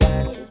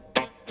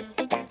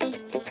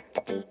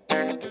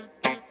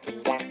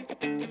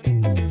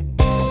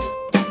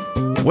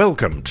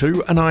Welcome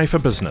to An Eye for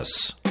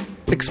Business,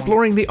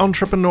 exploring the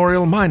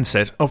entrepreneurial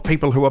mindset of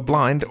people who are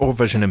blind or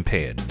vision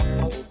impaired.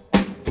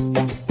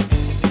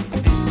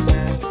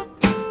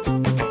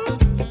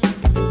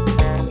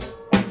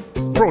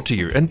 Brought to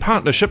you in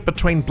partnership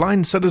between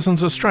Blind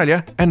Citizens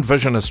Australia and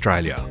Vision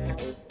Australia.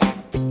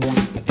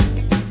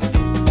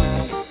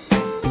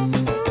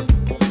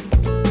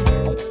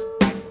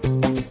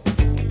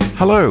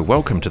 Hello,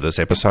 welcome to this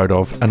episode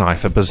of An Eye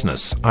for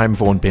Business. I'm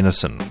Vaughan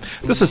Bennison.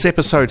 This is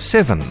episode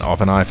 7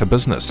 of An Eye for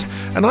Business.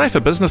 An Eye for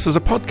Business is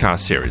a podcast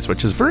series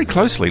which is very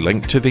closely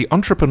linked to the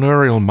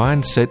Entrepreneurial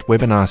Mindset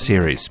webinar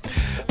series.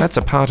 That's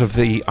a part of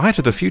the Eye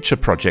to the Future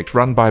project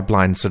run by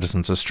Blind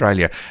Citizens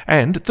Australia,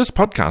 and this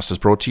podcast is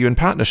brought to you in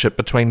partnership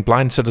between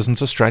Blind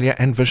Citizens Australia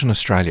and Vision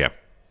Australia.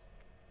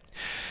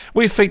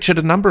 We've featured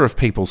a number of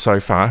people so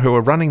far who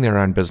are running their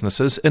own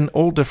businesses in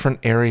all different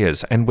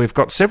areas, and we've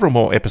got several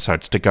more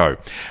episodes to go.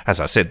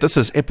 As I said, this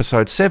is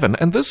episode 7,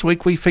 and this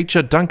week we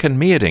feature Duncan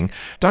Meerding.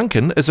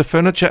 Duncan is a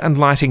furniture and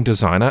lighting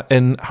designer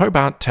in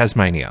Hobart,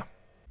 Tasmania.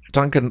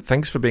 Duncan,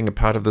 thanks for being a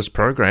part of this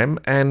program,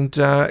 and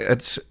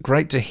it's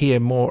great to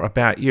hear more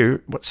about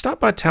you. Start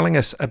by telling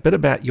us a bit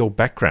about your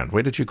background.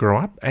 Where did you grow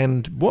up,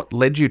 and what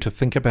led you to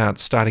think about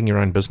starting your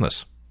own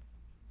business?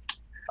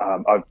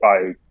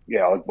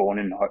 I was born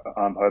in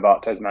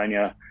Hobart,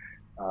 Tasmania,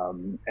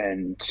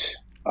 and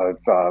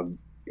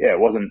it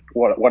wasn't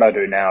what I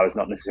do now is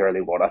not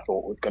necessarily what I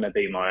thought was going to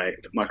be my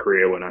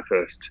career when I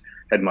first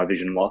had my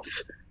vision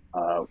loss.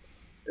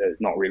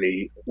 It's not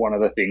really one of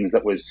the things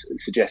that was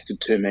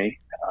suggested to me.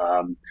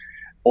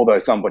 Although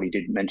somebody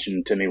did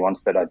mention to me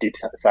once that I did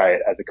say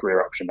it as a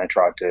career option. They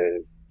tried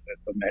to,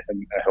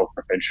 a health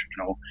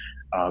professional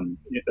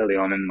early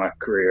on in my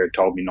career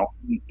told me not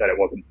that it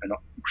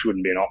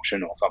shouldn't be an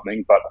option or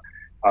something, but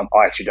I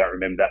actually don't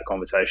remember that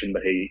conversation,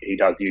 but he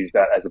does use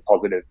that as a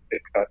positive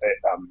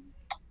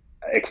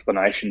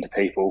explanation to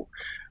people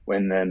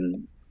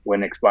when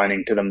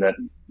explaining to them that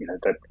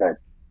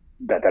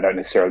that they don't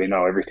necessarily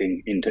know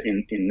everything in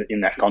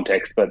that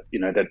context, but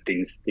that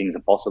things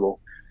are possible.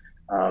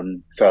 I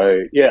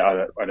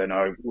don't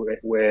know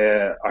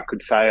where I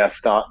could say I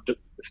started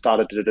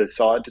to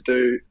decide to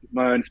do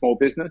my own small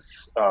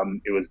business.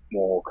 It was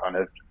more kind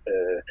of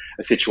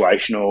a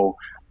situational.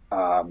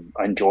 I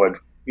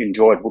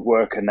enjoyed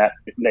woodwork, and that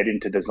led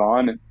into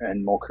design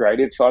and more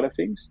creative side of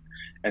things.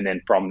 And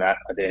then from that,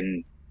 I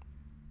then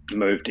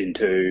moved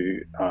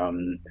into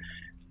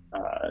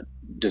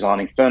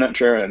designing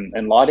furniture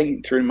and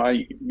lighting through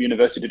my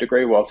university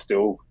degree while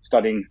still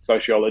studying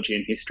sociology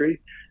and history,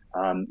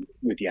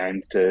 with the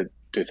aims to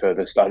do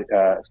further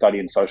study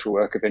in social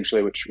work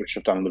eventually, which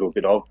I've done a little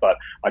bit of. But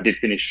I did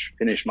finish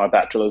my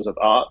Bachelor's of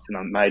Arts, and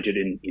I majored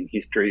in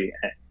history,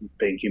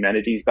 being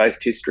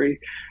humanities-based history,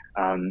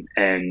 and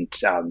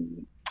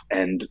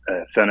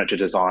furniture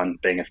design,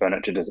 being a fine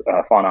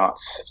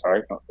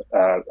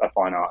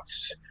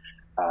arts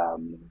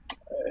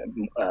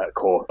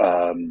core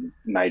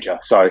major.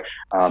 So,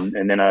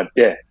 and then I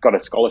got a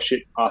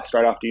scholarship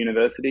straight after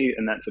university,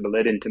 and that sort of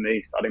led into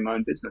me starting my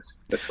own business.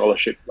 A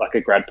scholarship, like a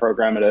grad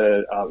program at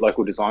a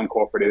local design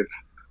cooperative,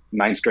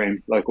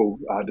 mainstream local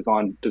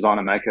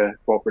designer maker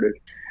cooperative.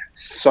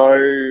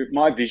 So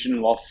my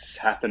vision loss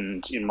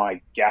happened in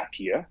my gap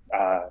year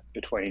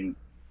between.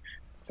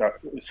 So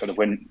sort of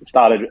when it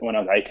started when I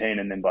was 18,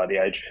 and then by the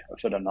age of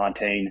sort of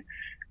 19,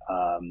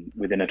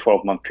 within a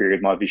 12-month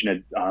period, my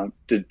vision had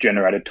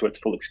degenerated to its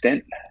full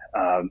extent,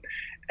 and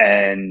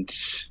then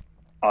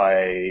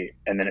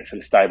it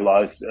sort of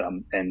stabilised.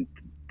 And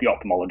the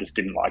ophthalmologist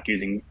didn't like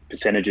using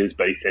percentages,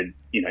 but he said,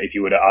 if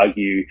you were to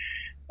argue,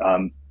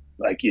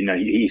 he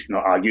used to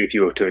not argue. If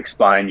you were to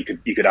explain, you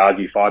could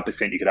argue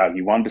 5%, you could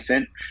argue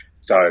 1%.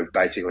 So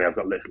basically, I've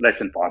got less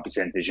than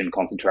 5% vision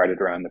concentrated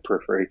around the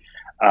periphery.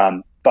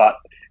 But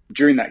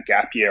during that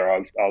gap year, I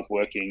was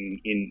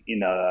working in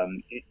a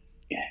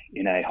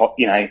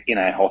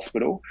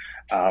hospital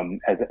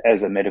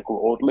as a medical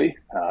orderly,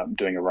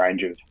 doing a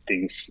range of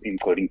things,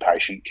 including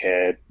patient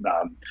care,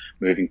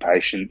 moving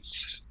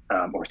patients,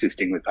 or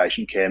assisting with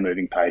patient care,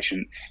 moving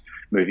patients,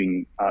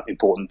 moving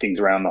important things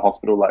around the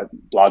hospital like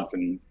bloods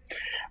and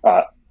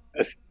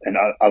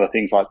other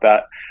things like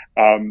that.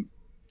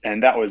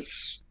 And that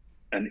was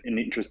an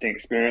interesting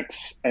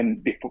experience.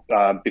 And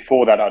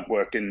before that, I'd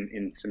worked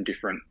in some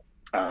different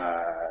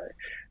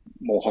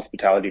more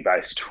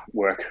hospitality-based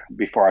work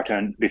before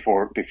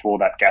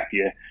that gap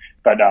year,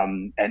 but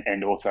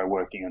and also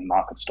working in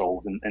market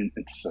stalls and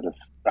it's sort of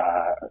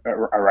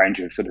a range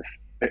of sort of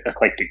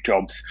eclectic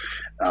jobs,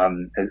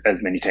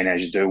 as many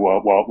teenagers do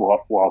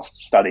while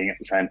studying at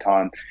the same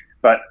time.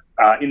 But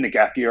in the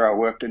gap year, I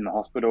worked in the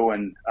hospital,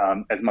 and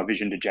as my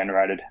vision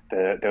degenerated,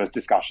 there was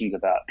discussions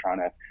about trying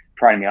to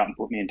train me up and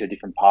put me into a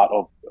different part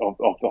of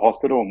the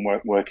hospital and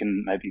work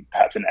in maybe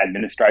perhaps an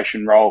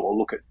administration role, or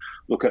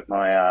look at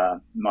my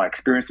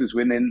experiences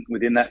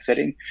within that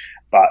setting.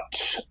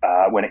 But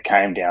when it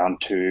came down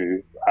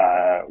to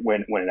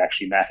when it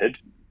actually mattered,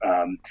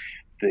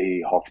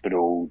 the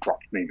hospital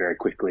dropped me very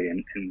quickly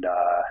and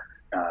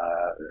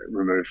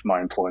removed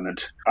my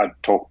employment, I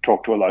talked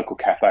to a local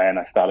cafe, and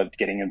I started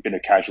getting a bit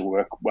of casual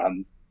work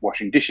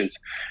washing dishes.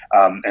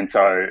 And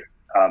so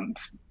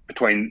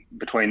between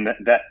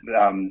that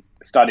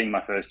studying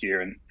my first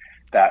year and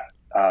that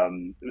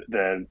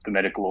the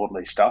medical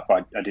orderly stuff,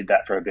 I did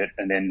that for a bit,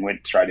 and then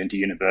went straight into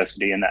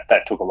university, and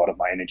that took a lot of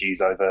my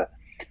energies over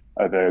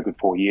a good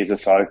 4 years or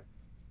so.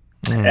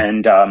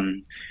 And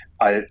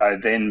I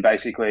then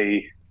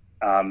basically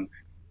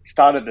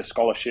started the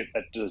scholarship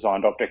at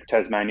Designed Optic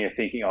Tasmania,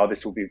 thinking, oh,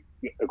 this will be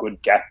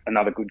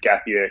another good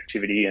gap year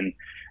activity, and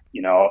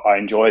I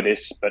enjoy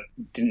this, but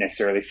didn't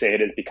necessarily see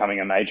it as becoming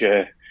a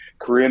major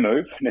career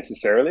move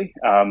necessarily.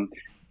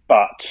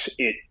 But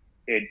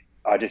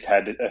I just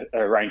had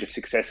a range of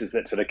successes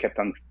that sort of kept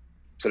on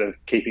sort of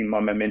keeping my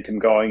momentum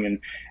going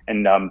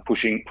and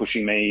pushing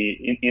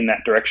me in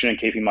that direction, and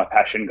keeping my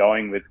passion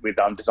going with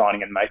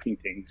designing and making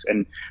things.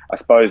 And I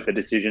suppose the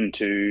decision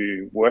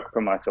to work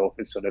for myself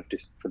is sort of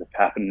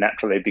happened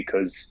naturally,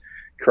 because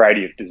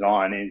creative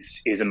design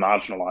is a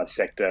marginalised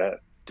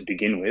sector to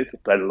begin with,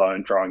 let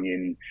alone throwing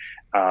in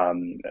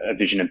a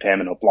vision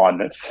impairment or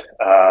blindness.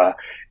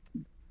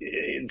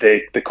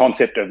 The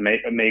concept of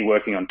me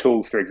working on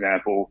tools, for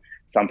example,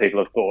 some people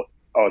have thought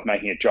I was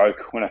making a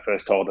joke when I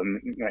first told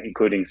them,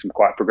 including some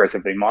quite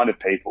progressively minded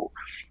people,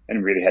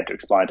 and really had to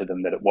explain to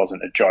them that it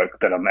wasn't a joke,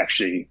 that I'm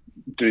actually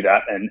do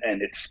that, and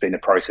it's been a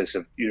process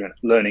of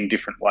learning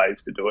different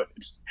ways to do it.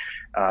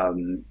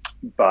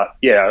 But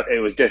yeah, it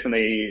was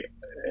definitely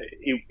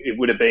it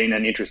would have been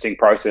an interesting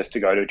process to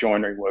go to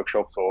joinery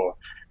workshops or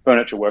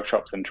furniture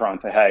workshops and try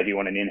and say, hey, do you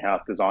want an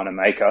in-house designer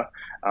maker?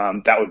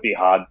 That would be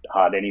hard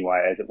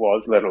anyway as it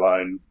was, let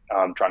alone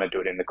trying to do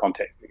it in the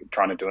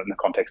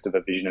context of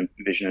a vision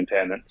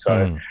impairment.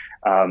 So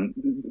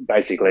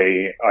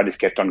basically, I just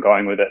kept on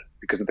going with it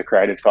because of the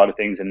creative side of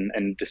things,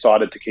 and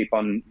decided to keep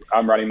on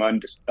running my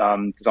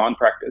own design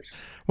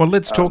practice. Well,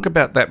 let's talk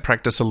about that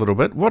practice a little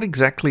bit. What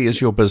exactly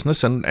is your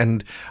business,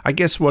 and I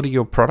guess what are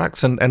your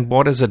products, and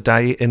what is a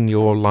day in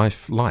your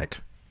life like?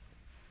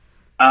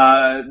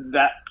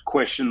 That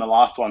question, the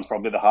last one's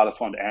probably the hardest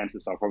one to answer.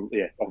 So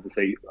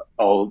obviously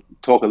I'll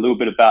talk a little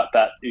bit about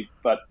that.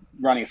 But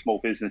running a small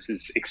business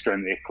is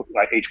extremely,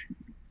 like, each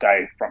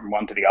day from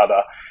one to the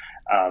other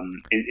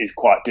is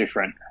quite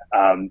different.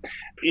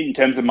 In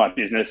terms of my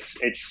business,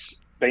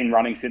 it's been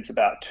running since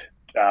about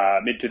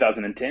mid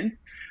 2010.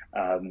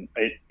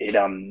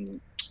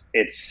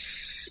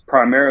 Its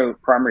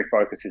primary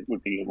focus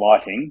would be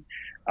lighting,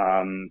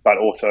 but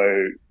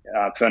also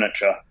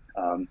furniture.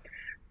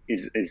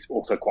 Is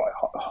also quite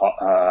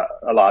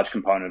a large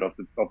component of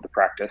the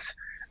practice.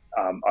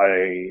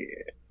 I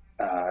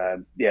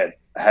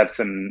have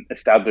some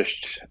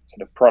established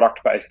sort of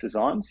product-based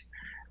designs,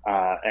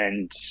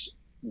 and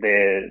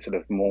they're sort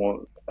of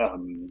more.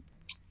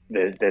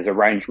 There's a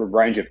range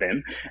of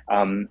them,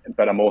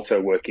 but I'm also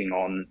working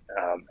on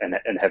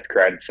and have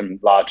created some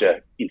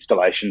larger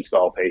installation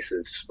style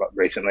pieces. But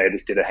recently, I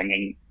just did a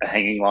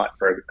hanging light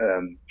for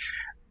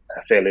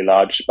a fairly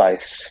large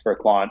space for a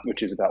client,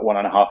 which is about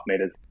 1.5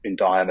 meters in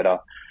diameter.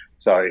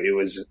 So it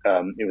was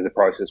a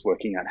process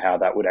working out how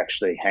that would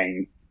actually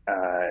hang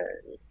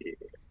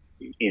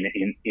in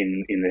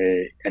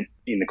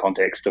the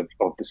context of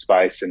the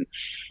space. And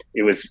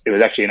it was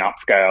actually an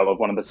upscale of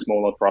one of the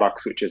smaller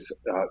products, which is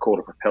called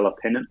a propeller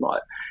pendant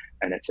light.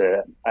 And it's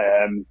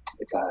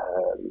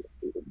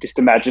just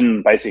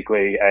imagine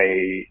basically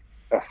a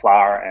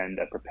flower and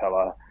a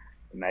propeller,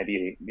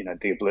 maybe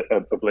the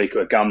oblique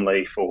or a gum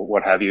leaf or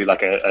what have you,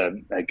 like a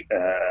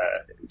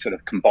sort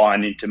of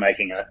combined into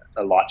making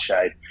a light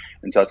shade.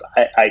 And so it's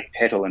 8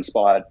 petal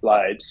inspired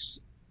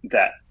blades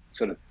that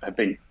sort of have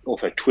been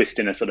also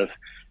twisted in a sort of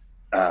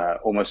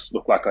almost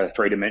look like a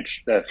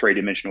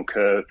three-dimensional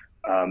curve,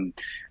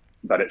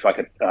 but it's like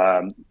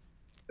and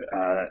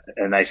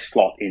they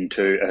slot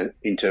into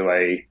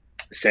a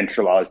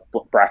centralized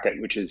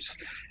bracket, which is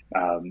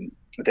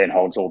then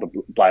holds all the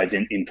blades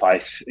in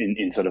place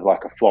in sort of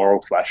like a floral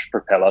 /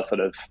 propeller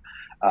sort of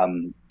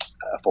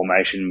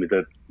formation with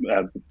a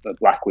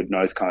blackwood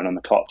nose cone on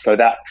the top. So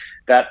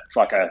that's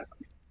like a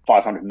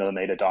 500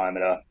 millimeter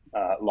diameter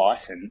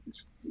light, and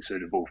it's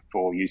suitable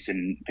for use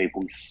in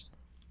people's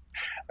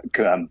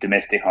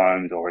domestic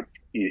homes or it's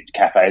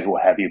cafes or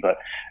what have you. But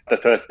the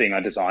first thing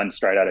I designed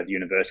straight out of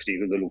university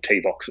were little tea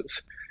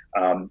boxes,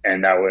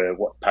 and they were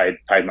what paid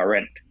my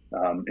rent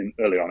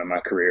early on in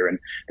my career, and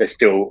they're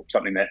still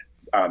something that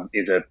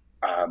is a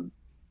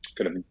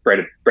sort of bread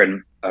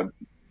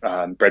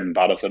and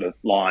butter sort of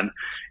line.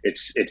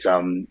 It's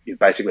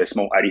basically a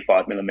small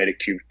 85 millimeter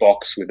cube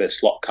box with a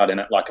slot cut in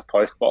it like a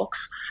post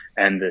box,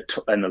 and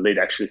the lid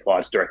actually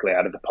slides directly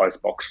out of the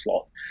post box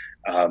slot.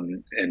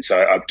 And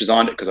so I've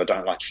designed it because I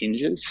don't like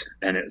hinges,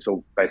 and it's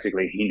all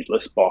basically a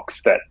hingeless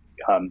box that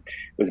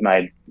was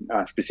made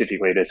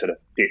specifically to sort of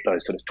fit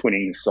those sort of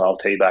twinning style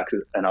tea bags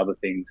and other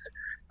things.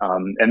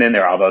 And then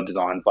there are other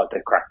designs like the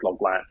cracked log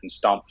lance and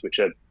stumps, which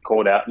are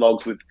called out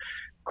logs with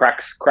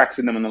cracks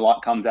in them, and the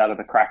light comes out of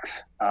the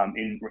cracks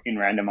in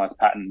randomized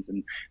patterns.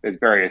 And there's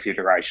various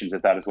iterations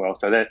of that as well.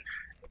 So that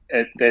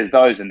there's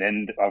those, and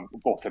then I've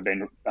also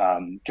been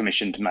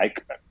commissioned to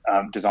make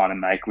design and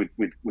make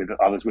with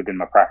others within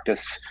my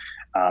practice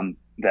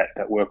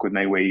that work with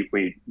me.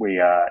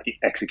 We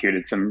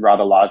executed some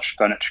rather large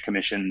furniture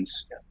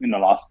commissions in the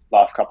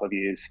last couple of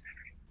years.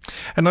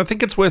 And I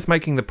think it's worth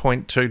making the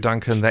point too,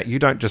 Duncan, that you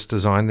don't just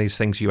design these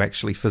things, you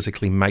actually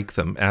physically make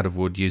them out of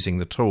wood using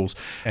the tools.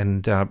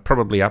 And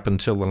probably up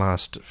until the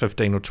last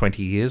 15 or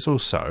 20 years or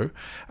so,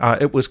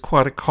 it was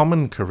quite a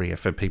common career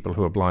for people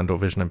who are blind or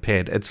vision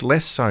impaired. It's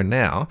less so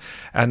now,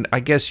 and I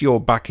guess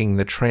you're bucking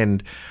the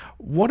trend.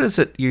 What is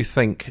it you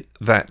think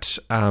that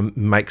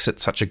makes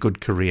it such a good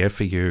career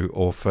for you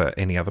or for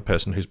any other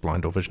person who's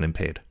blind or vision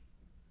impaired?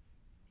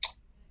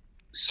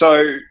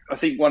 So I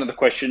think one of the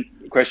questions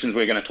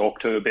we're going to talk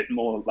to a bit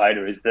more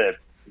later is the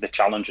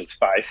challenges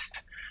faced.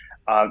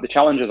 The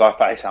challenges I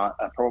face are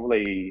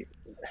probably,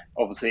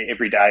 obviously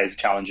every day is a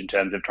challenge in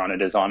terms of trying to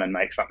design and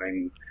make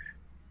something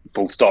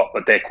full stop,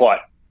 but they're quite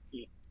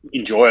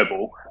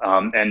enjoyable.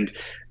 And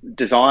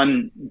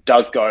design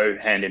does go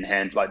hand in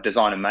hand, like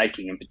design and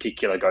making in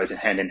particular goes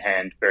hand in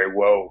hand very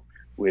well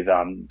with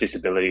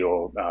disability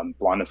or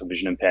blindness or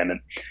vision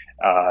impairment,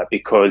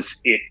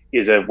 because it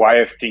is a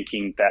way of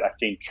thinking that I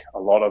think a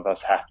lot of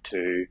us have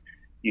to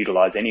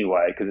utilize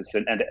anyway, because it's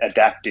an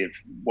adaptive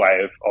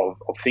way of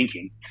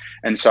thinking.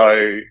 And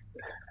so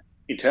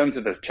in terms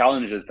of the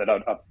challenges that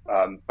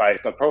I've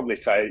faced, I'd probably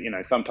say,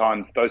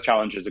 sometimes those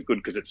challenges are good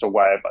because it's a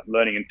way of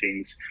learning and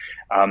things.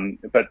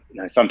 But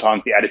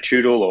sometimes the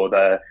attitudinal or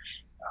the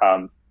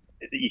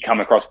you come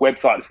across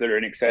websites that are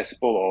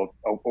inaccessible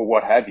or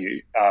what have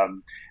you,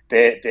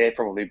 they're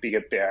probably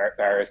bigger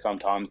barriers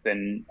sometimes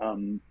than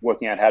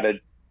working out how to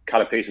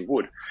cut a piece of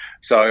wood.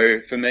 So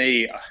for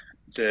me,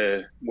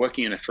 the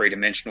working in a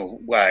three-dimensional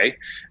way,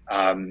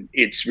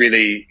 it's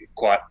really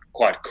quite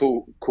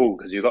cool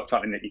because you've got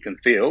something that you can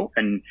feel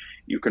and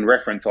you can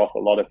reference off a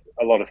lot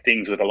of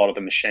things with a lot of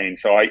the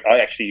machines. So I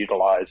actually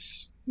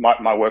utilize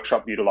my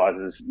workshop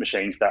utilizes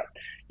machines that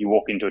you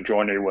walk into a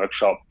joinery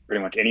workshop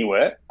pretty much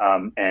anywhere,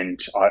 and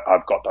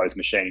I've got those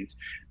machines.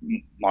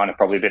 Mine are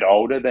probably a bit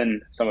older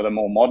than some of the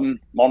more modern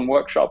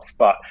workshops,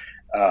 but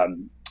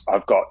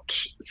I've got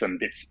some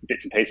bits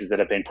and pieces that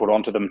have been put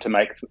onto them to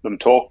make them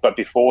talk. But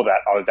before that,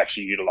 I was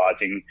actually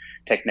utilizing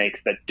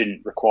techniques that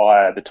didn't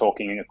require the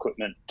talking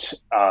equipment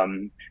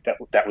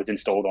that was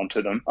installed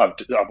onto them.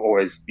 I've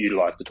always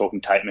utilized the talking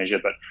tape measure,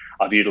 but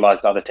I've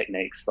utilized other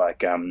techniques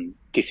like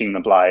kissing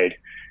the blade,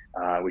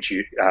 which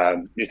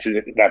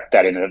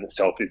that in and of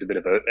itself is a bit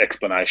of an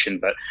explanation,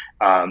 but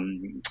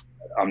I'm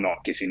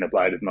not kissing the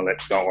blade with my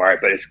lips, don't worry,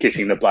 but it's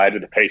kissing the blade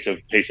with a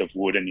piece of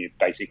wood, and you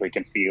basically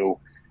can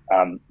feel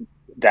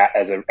that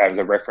as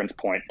a reference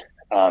point.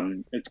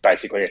 It's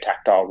basically a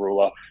tactile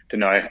ruler to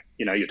know,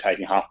 you're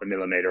taking 0.5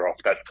 millimeter off,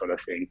 that sort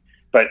of thing.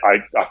 But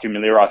I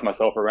familiarize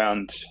myself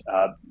around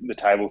the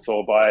table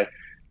saw by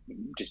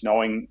just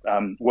knowing,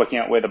 working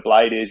out where the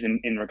blade is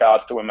in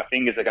regards to where my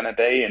fingers are going to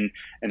be,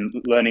 and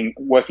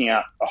working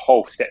out a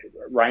whole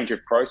range of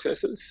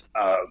processes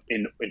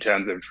in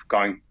terms of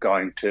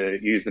going to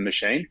use the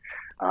machine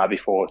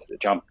before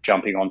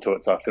jumping onto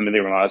it. So I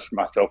familiarize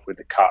myself with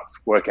the cuts,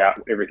 work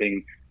out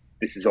everything.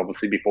 This is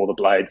obviously before the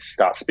blades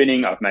start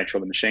spinning. I've made sure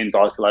the machine's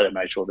isolated,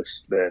 made sure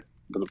the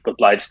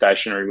blade's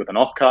stationary with an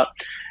offcut,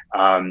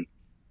 and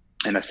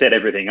I set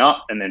everything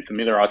up, and then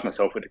familiarize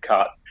myself with the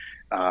cut.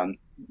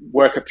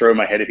 Work it through in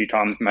my head a few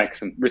times, make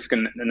some risk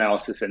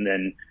analysis, and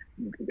then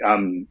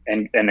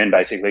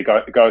basically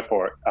go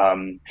for it.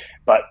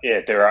 But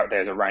yeah,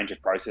 there's a range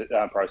of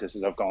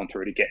processes I've gone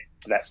through to get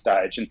to that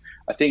stage, and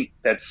I think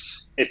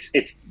it's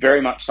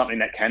very much something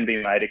that can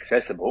be made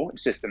accessible.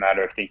 It's just a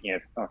matter of thinking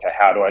of, okay,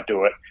 how do I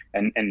do it,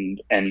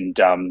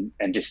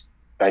 and just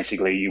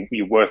basically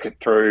you work it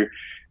through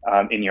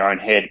in your own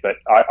head. But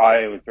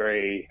I was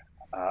very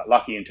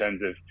lucky in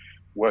terms of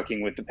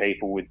working with the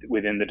people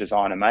within the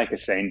design and maker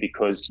scene,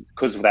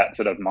 because of that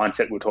sort of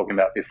mindset we were talking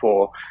about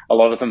before. A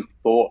lot of them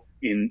thought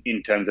in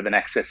terms of an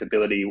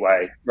accessibility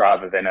way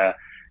rather than a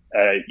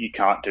you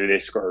can't do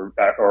this or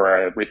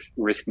a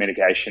risk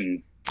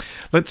mitigation.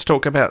 Let's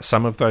talk about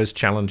some of those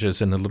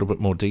challenges in a little bit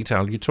more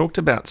detail. You talked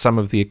about some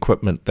of the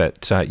equipment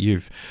that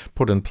you've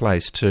put in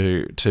place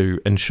to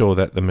ensure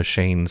that the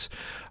machines,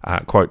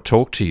 quote,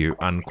 talk to you,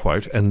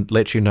 unquote, and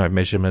let you know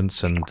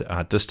measurements and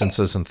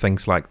distances and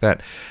things like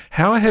that.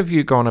 How have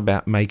you gone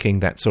about making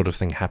that sort of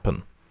thing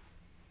happen?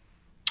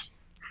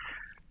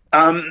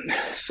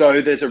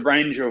 So there's a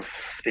range of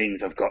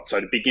things I've got. So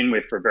to begin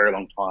with, for a very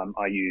long time,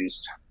 I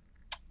used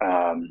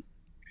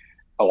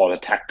a lot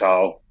of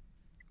tactile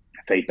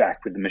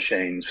feedback with the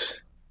machines,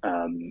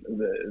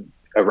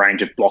 a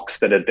range of blocks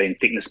that had been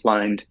thickness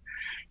planed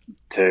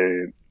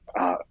to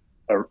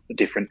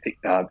different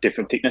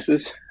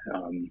thicknesses,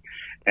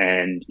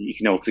 and you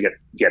can also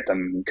get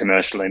them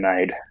commercially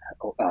made.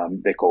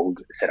 They're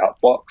called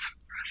setup blocks.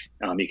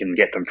 You can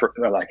get them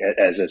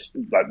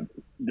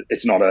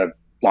it's not a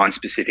blind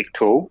specific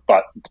tool,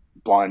 but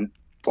blind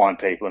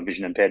people and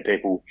vision impaired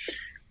people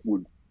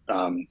would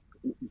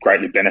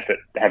greatly benefit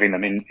having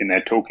them in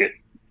their toolkit.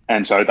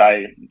 And so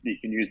you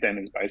can use them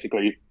as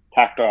basically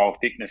tactile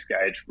thickness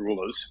gauge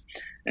rulers,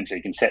 and so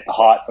you can set the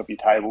height of your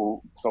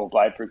table saw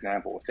blade, for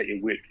example, or set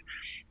your width.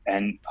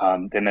 And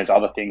then there's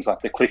other things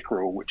like the click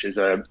rule, which is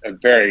a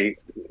very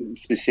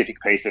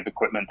specific piece of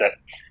equipment that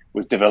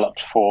was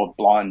developed for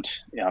blind,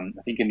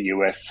 I think in the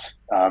US,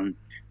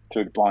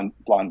 through the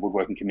blind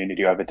woodworking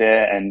community over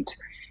there. And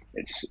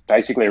it's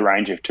basically a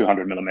range of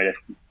 200 millimeter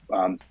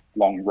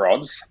long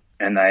rods,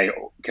 and they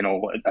can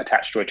all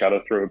attach to each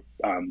other through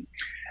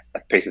a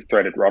piece of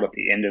threaded rod at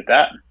the end of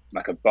that,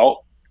 like a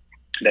bolt.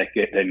 That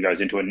then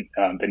goes into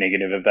the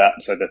negative of that,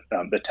 so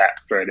the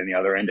tack thread in the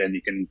other end, and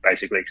you can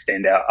basically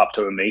extend out up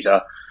to a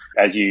meter.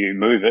 As you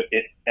move it,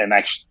 it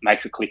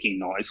makes a clicking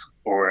noise,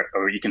 or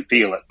you can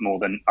feel it more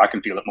than I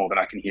can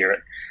hear it,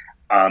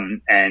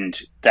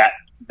 and that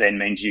then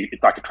means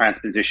it's like a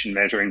transposition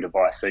measuring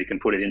device. So you can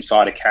put it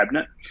inside a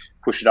cabinet,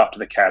 push it up to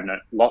the cabinet,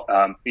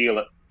 feel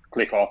it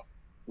click off,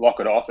 lock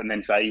it off, and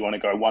then say you want to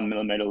go 1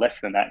 millimeter less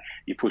than that,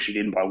 you push it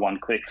in by one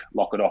click,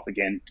 lock it off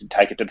again to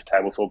take it to the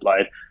table saw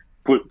blade.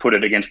 Put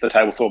it against the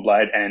table saw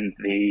blade and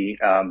the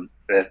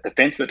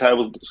fence of the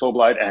table saw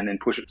blade, and then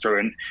push it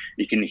through, and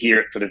you can hear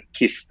it sort of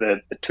kiss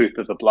the tooth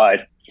of the blade,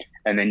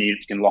 and then you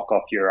can lock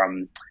off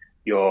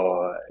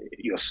your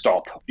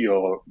stop,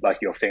 your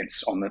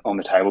fence on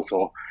the table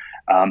saw.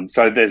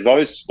 So there's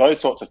those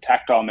sorts of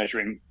tactile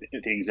measuring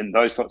things, and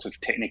those sorts of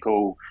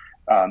technical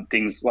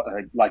things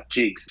like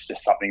jigs. It's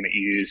just something that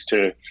you use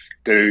to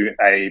do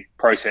a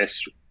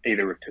process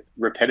either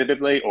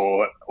repetitively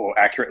or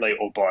accurately,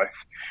 or both.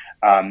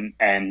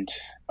 And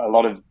a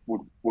lot of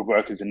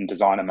woodworkers and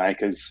designer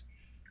makers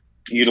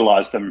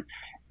utilize them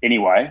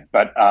anyway,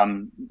 but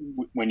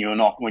when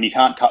you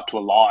can't cut to a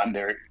line,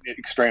 they're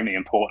extremely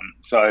important.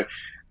 So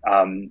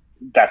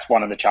that's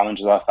one of the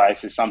challenges I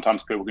face, is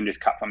sometimes people can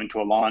just cut something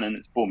to a line and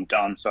it's boom,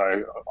 done. So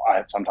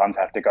I sometimes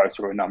have to go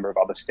through a number of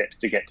other steps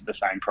to get to the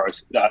same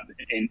process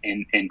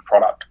in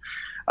product.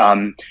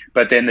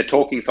 But then the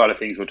talking side of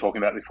things we were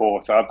talking about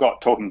before. So I've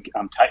got talking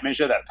tape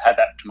measure, that I've had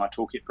that to my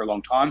toolkit for a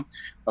long time.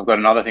 I've got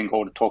another thing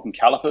called talking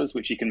calipers,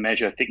 which you can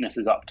measure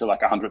thicknesses up to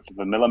like 1/100 of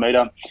a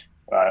millimeter.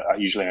 I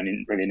usually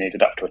only really need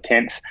it up to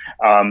 1/10.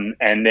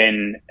 And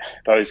then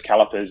those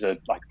calipers are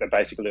they're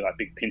basically like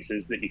big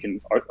pincers that you can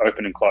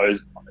open and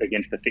close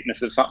against the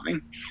thickness of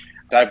something.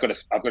 I've got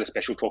a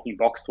special talking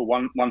box for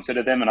one set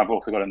of them, and I've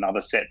also got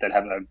another set that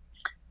have a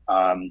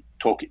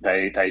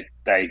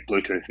they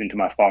Bluetooth into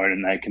my phone,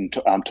 and they can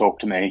talk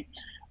to me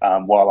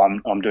while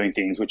I'm doing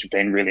things, which have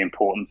been really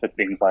important for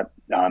things like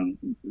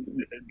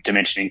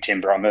dimensioning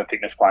timber on the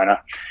thickness planer.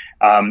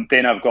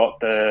 Then I've got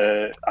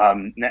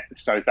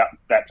so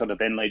that sort of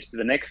then leads to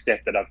the next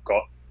step that I've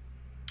got,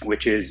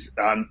 which is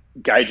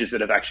gauges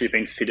that have actually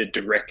been fitted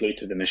directly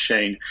to the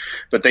machine.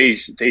 But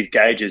these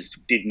gauges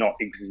did not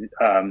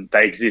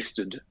they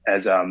existed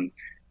as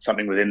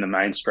something within the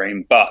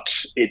mainstream, but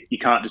you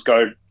can't just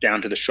go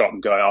down to the shop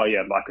and go, oh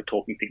yeah, I'd like a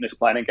talking thickness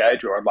planer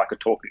gauge, or I'd like a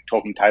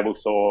talking table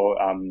saw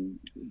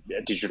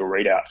digital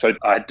readout. So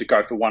I had to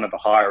go for one of the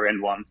higher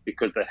end ones,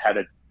 because they had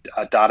a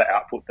data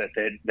output that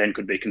then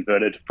could be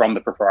converted from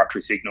the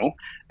proprietary signal,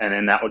 and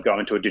then that would go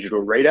into a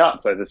digital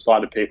readout. So the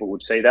sighted people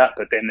would see that,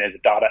 but then there's a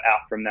data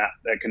out from that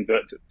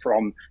converts it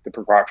from the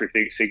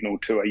proprietary signal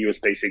to a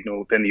USB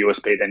signal. Then the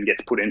USB then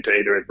gets put into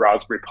either a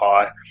Raspberry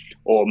Pi,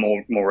 or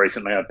more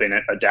recently I've been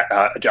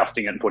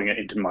adjusting it and putting it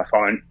into my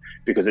phone,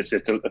 because it's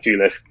just a few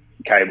less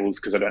cables,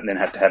 because I don't then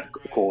have to have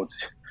cords.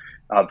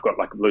 I've got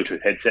like a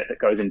Bluetooth headset that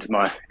goes into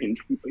my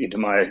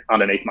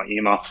underneath my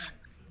earmuffs.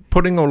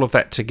 Putting all of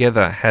that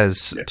together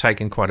has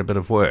taken quite a bit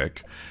of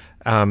work.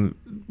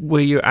 Were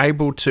you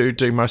able to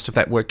do most of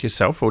that work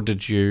yourself, or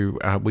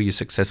were you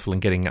successful in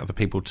getting other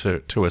people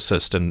to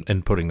assist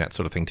in putting that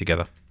sort of thing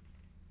together?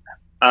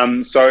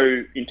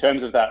 So in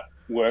terms of that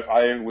work,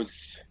 it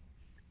was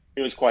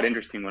quite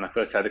interesting when I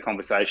first had the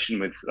conversation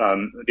with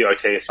the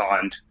OT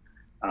assigned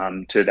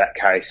to that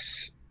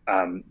case,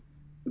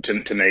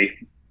 to me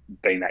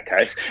being that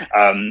case,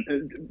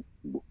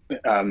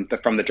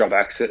 from the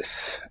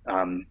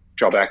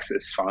Job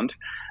Access Fund,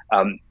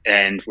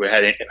 and we're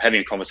having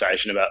a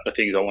conversation about the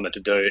things I wanted to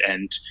do,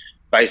 and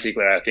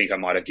basically I think I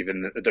might have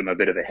given them a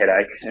bit of a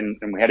headache, and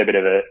we had a bit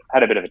of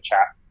a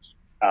chat,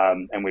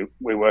 and we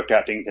worked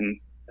out things, and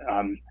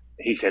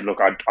he said, look,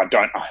 I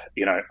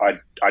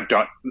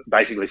don't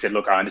basically said,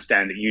 look, I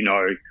understand that you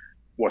know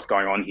what's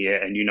going on here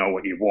and you know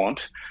what you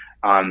want.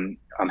 I'm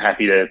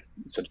happy to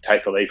sort of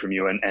take the lead from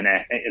you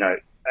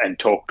and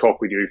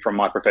talk with you from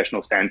my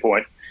professional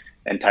standpoint,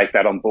 and take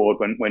that on board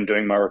when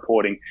doing my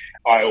reporting.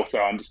 I also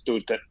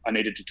understood that I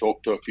needed to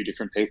talk to a few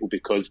different people,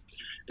 because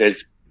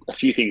there's a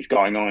few things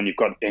going on. You've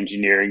got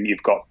engineering,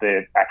 you've got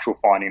the actual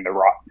finding the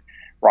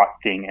right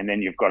thing, and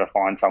then you've got to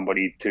find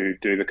somebody to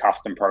do the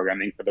custom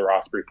programming for the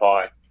Raspberry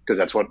Pi, because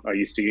that's what I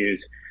used to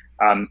use.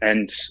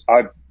 And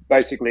I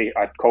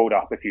called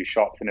up a few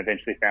shops and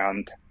eventually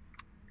found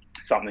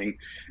something,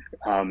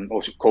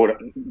 or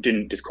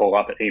didn't just call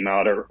up, but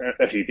emailed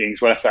a few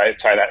things. When I say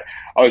that,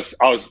 I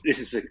was. This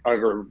is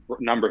over a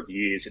number of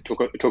years. It took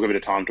a bit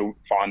of time to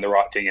find the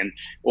right thing, and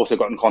also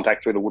got in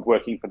contact through the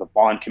woodworking for the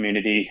blind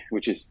community,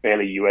 which is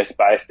fairly US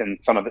based,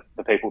 and some of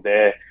the people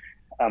there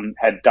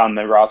had done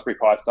the Raspberry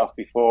Pi stuff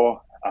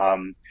before.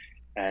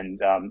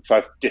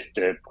 So just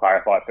to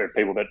clarify for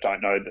people that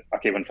don't know, I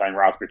keep on saying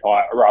Raspberry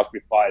Pi. A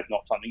Raspberry Pi is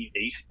not something you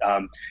eat.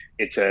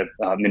 It's a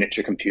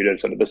miniature computer,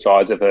 sort of the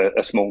size of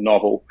a small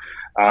novel.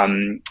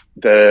 I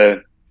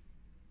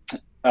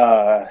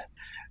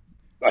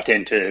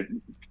tend to,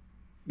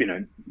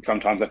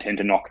 sometimes I tend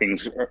to knock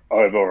things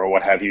over or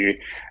what have you,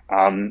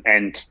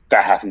 and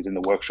that happens in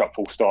the workshop,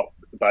 full stop.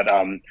 But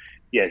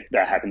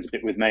that happens a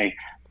bit with me.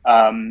 So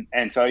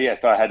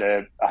I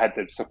had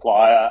the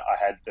supplier, I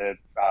had the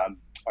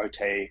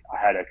OT, I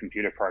had a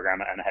computer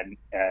programmer, and I had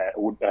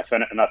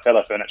a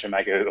fellow furniture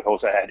maker who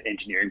also had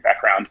engineering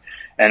background,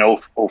 and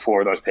all four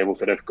of those people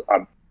sort of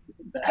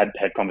had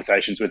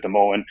conversations with them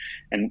all,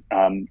 and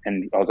I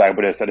was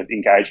able to sort of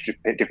engage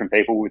different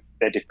people with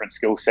their different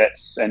skill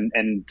sets and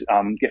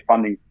get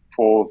funding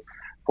for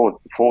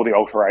the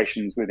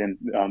alterations within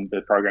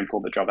the program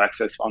called the Job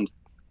Access Fund.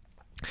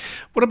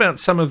 What about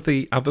some of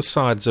the other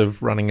sides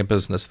of running a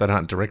business that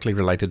aren't directly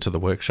related to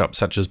the workshop,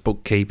 such as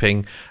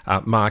bookkeeping,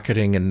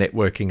 marketing and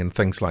networking and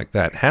things like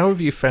that? How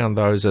have you found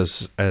those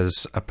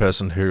as a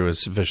person who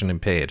is vision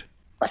impaired?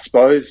 I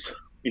suppose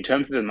in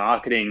terms of the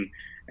marketing,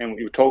 and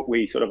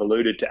we sort of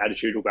alluded to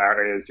attitudinal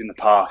barriers in the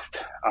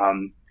past,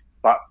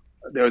 but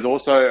there was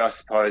also, I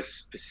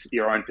suppose,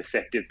 your own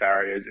perceptive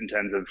barriers in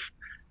terms of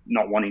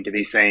not wanting to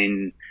be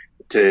seen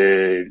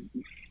to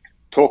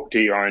talk to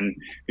your own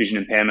vision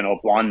impairment or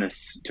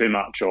blindness too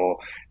much, or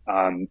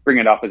bring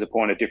it up as a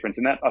point of difference.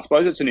 And that, I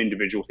suppose, it's an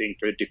individual thing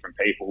for different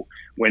people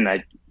when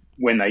they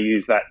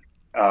use that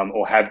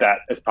or have that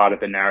as part of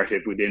the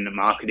narrative within the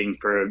marketing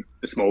for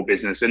a small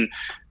business. And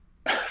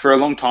for a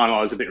long time,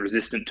 I was a bit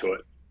resistant to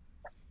it.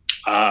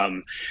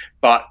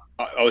 But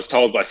I was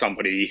told by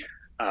somebody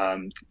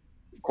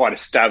quite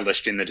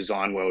established in the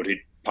design world, who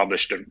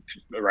published a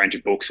range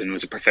of books and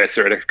was a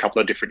professor at a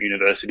couple of different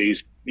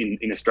universities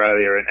in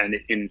Australia and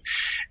in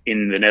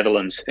the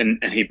Netherlands.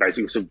 And he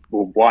basically said,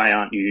 well, why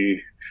aren't you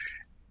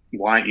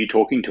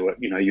talking to it?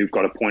 You've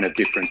got a point of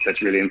difference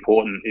that's really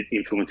important. It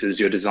influences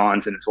your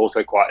designs, and it's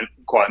also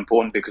quite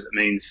important because it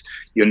means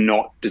you're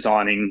not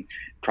designing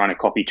trying to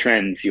copy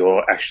trends.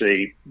 You're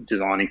actually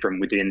designing from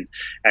within.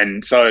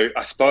 And so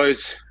I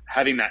suppose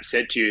having that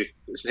said to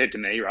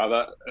me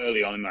rather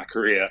early on in my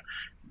career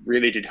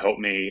really did help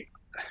me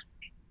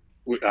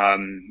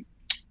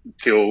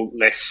feel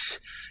less,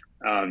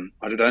 I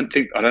don't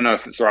know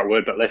if it's the right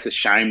word, but less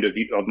ashamed of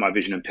my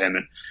vision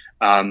impairment,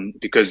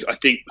 because I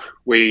think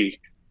we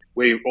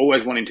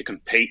always wanting to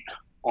compete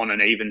on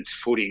an even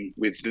footing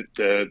with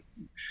the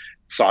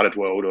sighted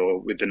world or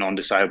with the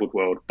non-disabled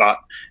world. But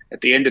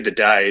at the end of the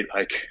day,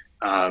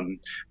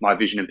 my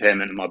vision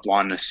impairment and my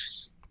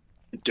blindness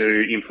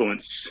do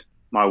influence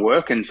my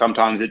work, and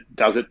sometimes it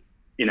does it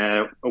in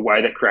a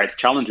way that creates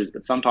challenges,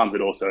 but sometimes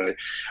it also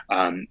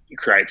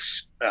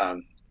creates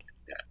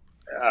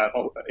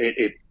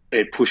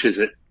it pushes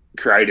it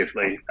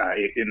creatively.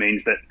 It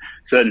means that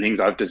certain things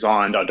I've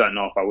designed, I don't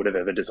know if I would have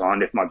ever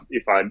designed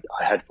if I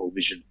had full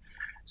vision.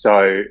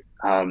 So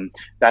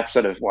that's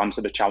sort of one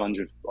sort of challenge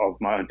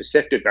of my own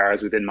perceptive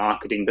barriers within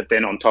marketing. But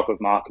then on top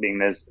of marketing,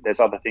 there's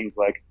other things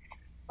like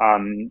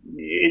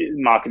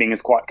marketing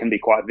can be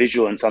quite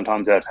visual, and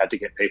sometimes I've had to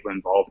get people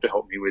involved to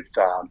help me with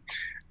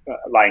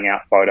laying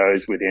out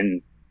photos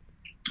within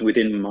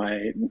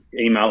my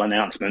email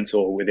announcements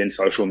or within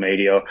social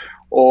media,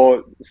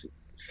 or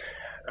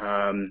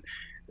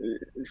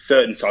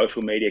certain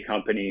social media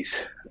companies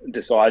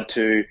decide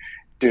to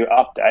do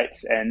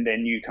updates, and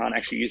then you can't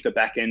actually use the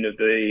back end of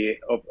the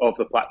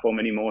platform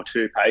anymore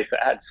to pay for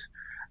ads,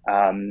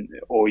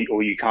 or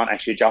you can't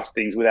actually adjust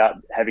things without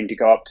having to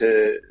go up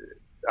to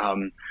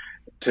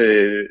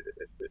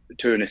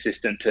an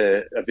assistant,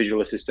 to a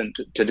visual assistant,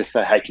 to just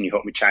say, hey, can you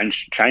help me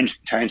change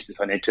this?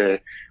 I need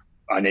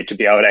to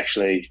be able to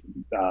actually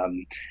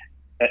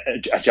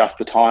adjust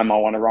the time I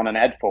want to run an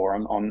ad for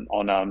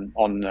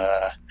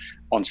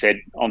on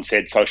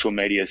said social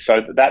media.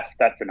 So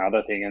that's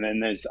another thing. And then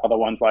there's other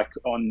ones like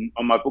on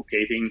my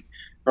bookkeeping.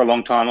 For a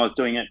long time, I was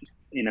doing it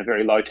in a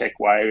very low tech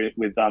way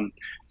with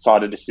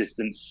sighted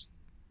assistants,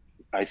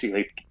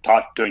 basically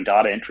doing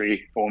data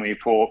entry for me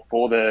for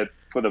the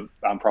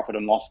profit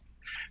and loss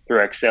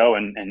through Excel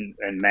and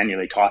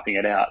manually typing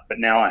it out. But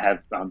now I have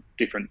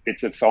different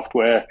bits of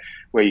software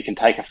where you can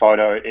take a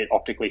photo, it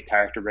optically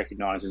character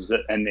recognizes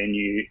it, and then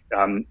you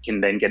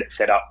can then get it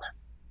set up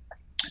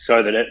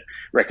so that it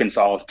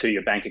reconciles to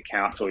your bank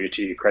accounts or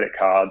to your credit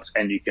cards,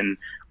 and you can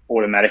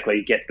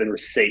automatically get the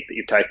receipt that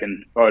you've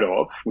taken a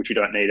photo of, which you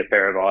don't need a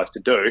pair of eyes to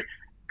do,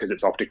 because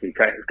it's optically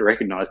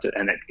recognized it,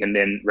 and it can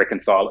then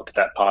reconcile it to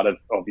that part of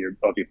your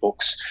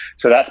books.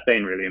 So that's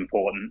been really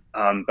important.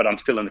 But I'm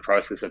still in the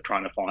process of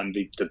trying to find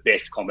the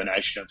best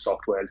combination of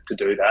softwares to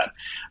do that.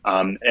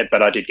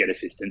 But I did get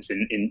assistance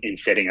in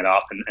setting it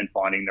up and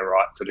finding the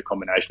right sort of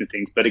combination of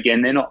things. But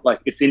again, they're not like,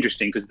 it's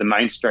interesting because the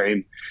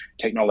mainstream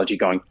technology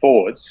going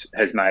forwards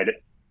has made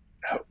it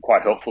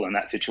quite helpful in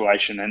that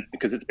situation, and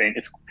because it's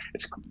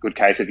a good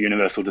case of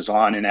universal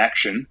design in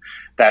action.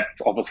 That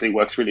obviously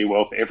works really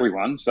well for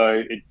everyone.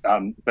 So,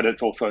 but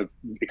it's also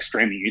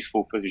extremely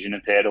useful for vision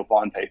impaired or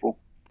blind people.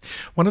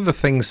 One of the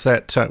things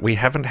that we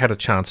haven't had a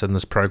chance in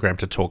this program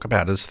to talk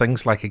about is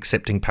things like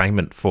accepting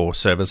payment for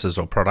services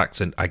or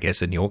products, I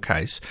guess in your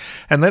case,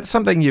 and that's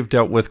something you've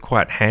dealt with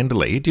quite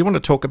handily. Do you want to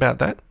talk about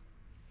that?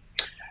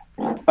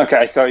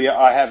 Okay, so yeah,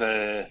 I have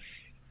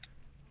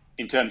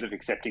in terms of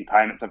accepting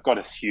payments, I've got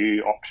a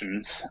few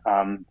options,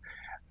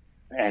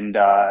 and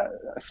I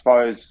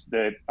suppose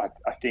that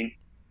I think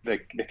the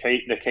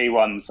key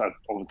ones are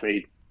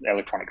obviously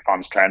electronic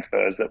funds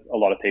transfers that a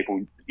lot of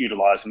people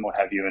utilise and what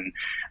have you, and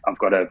I've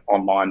got an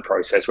online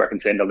process where I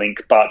can send a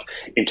link. But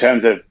in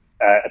terms of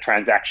a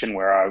transaction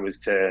where I was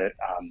to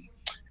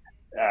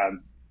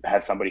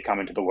have somebody come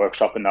into the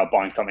workshop and they're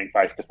buying something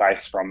face to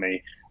face from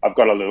me, I've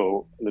got a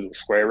little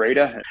square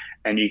reader,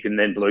 and you can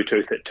then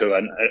Bluetooth it to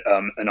an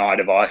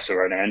iDevice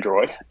or an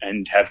Android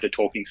and have the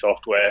talking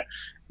software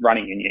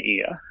running in your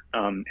ear,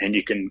 and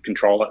you can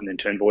control it and then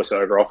turn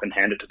VoiceOver off and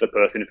hand it to the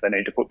person if they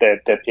need to put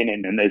their PIN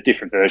in. And there's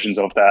different versions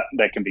of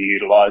that can be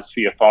utilised for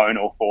your phone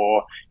or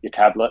for your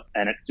tablet,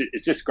 and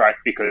it's just great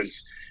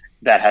because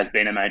that has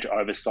been a major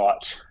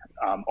oversight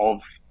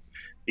of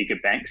bigger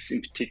banks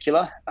in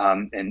particular,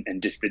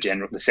 and just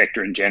the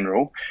sector in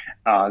general,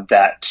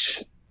 that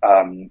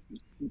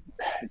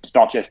it's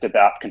not just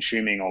about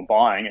consuming or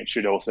buying. It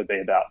should also be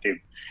about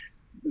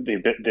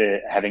the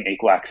having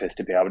equal access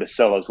to be able to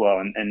sell as well,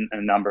 and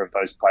a number of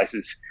those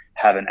places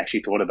haven't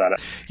actually thought about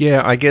it.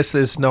 Yeah, I guess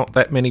there's not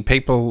that many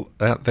people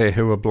out there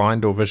who are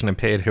blind or vision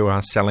impaired who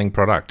are selling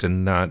product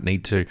and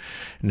need to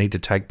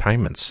take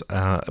payments.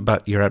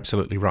 But you're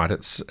absolutely right.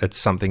 It's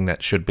something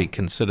that should be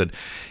considered.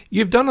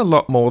 You've done a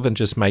lot more than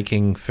just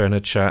making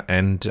furniture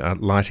and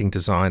lighting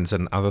designs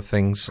and other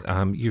things.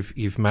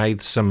 You've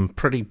made some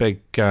pretty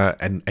big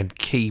and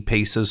key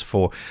pieces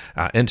for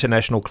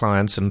international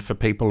clients and for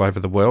people over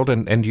the world,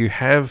 and you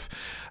have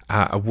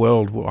a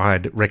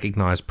worldwide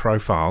recognised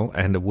profile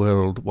and a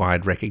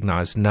worldwide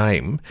recognised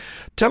name.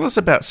 Tell us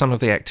about some of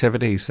the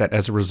activities that,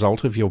 as a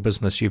result of your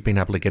business, you've been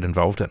able to get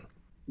involved in.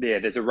 Yeah,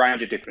 there's a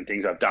range of different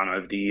things I've done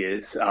over the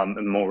years.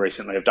 And more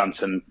recently, I've done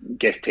some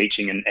guest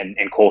teaching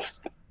and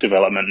course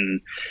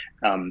development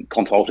and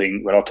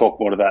consulting, but I'll talk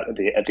more to that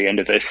at the end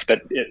of this.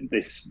 But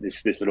this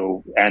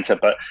little answer.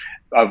 But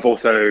I've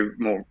also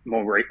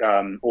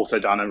also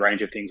done a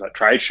range of things like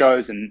trade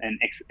shows and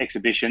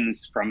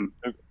exhibitions from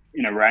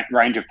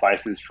range of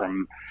places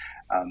from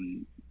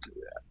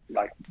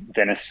like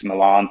Venice,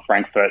 Milan,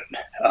 Frankfurt,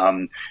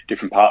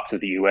 different parts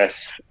of the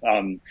US,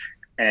 and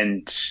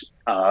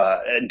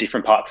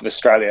different parts of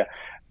Australia.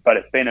 But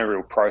it's been a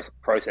real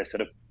process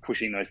sort of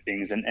pushing those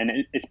things, and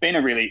it's been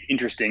a really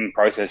interesting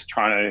process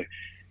trying to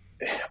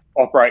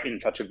operate in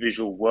such a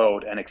visual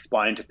world and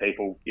explain to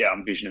people,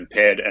 I'm vision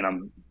impaired and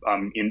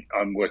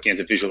I'm working as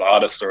a visual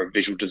artist or a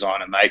visual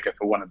designer maker,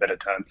 for want of a better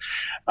term,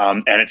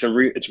 and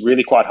it's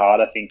really quite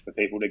hard, I think, for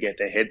people to get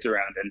their heads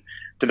around, and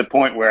to the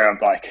point where I'm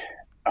like,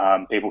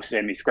 people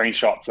send me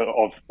screenshots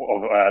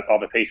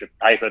of a piece of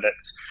paper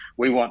that's,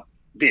 we want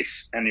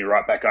this, and you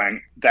write back going,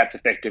 that's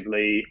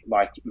effectively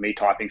like me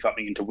typing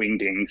something into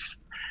Wingdings,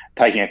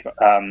 taking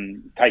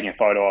a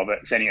photo of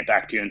it, sending it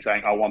back to you and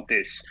saying, I want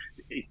this.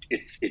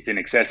 It's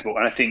inaccessible.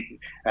 And I think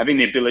having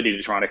the ability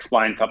to try and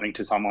explain something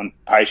to someone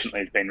patiently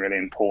has been really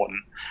important.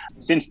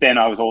 Since then,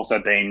 I was also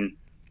been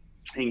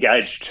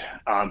engaged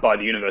by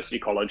the University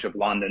College of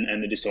London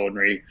and the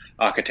Disordinary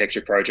Architecture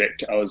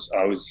Project. I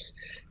was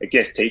a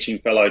guest teaching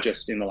fellow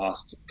just in the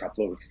last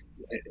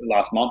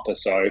month or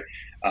so.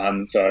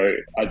 So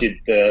I did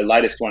the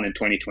latest one in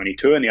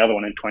 2022 and the other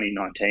one in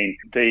 2019.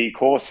 The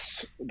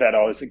course that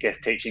I was a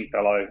guest teaching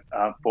fellow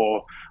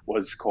for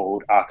was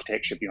called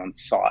Architecture Beyond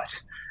Sight.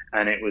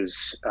 And it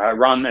was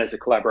run as a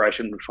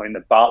collaboration between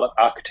the Bartlett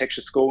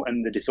Architecture School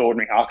and the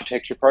Disordinary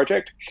Architecture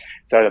Project.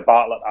 So the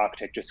Bartlett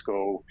Architecture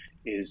School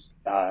is,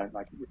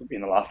 like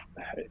in the last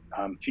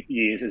few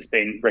years, has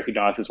been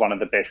recognised as one of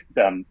the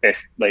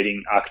best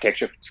leading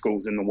architecture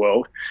schools in the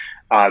world.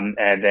 And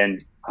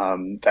then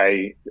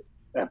they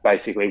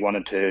basically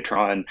wanted to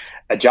try and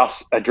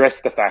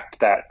address the fact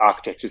that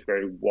architecture is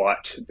very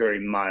white, very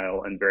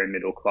male, and very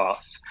middle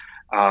class.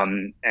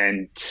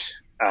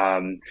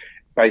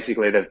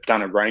 Basically, they've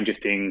done a range of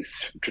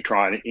things to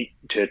try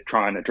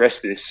and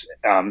address this,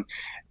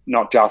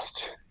 not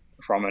just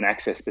from an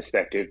access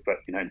perspective, but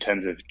in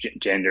terms of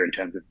gender, in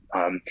terms of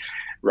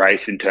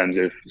race, in terms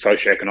of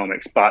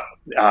socioeconomics. But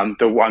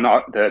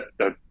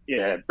the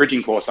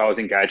bridging course I was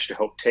engaged to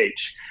help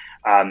teach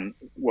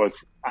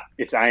was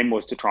its aim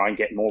was to try and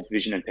get more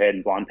vision impaired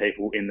and blind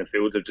people in the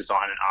fields of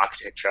design and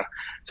architecture.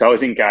 So I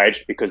was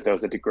engaged because there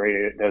was a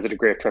degree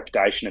of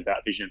trepidation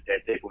about vision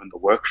impaired people in the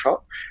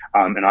workshop,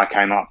 and I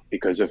came up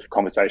because of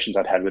conversations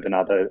I'd had with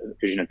another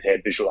vision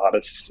impaired visual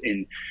artist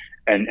and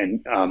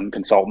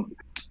consultant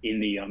in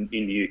the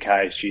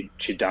UK.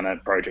 She'd done a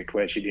project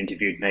where she'd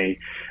interviewed me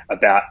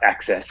about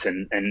access,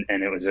 and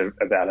it was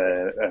about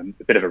a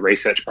bit of a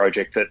research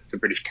project that the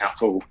British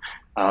Council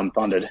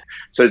funded.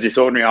 So the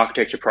Disorderly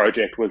Architecture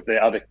Project was the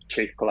other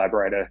chief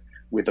collaborator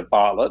with the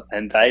Bartlett,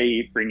 and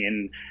they bring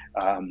in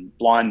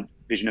blind,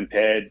 vision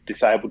impaired,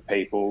 disabled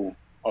people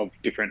of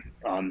different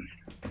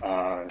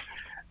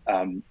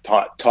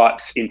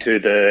types into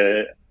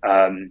the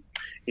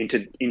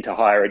into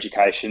higher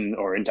education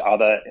or into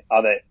other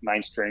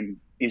mainstream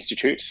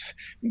institutes,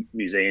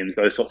 museums,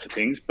 those sorts of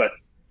things, but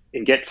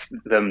it gets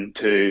them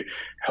to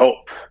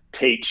help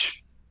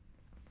teach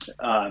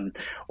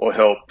or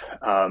help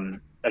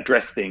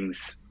address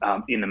things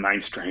in the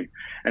mainstream.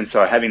 And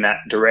so having that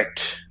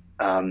direct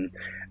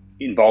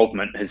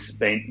involvement has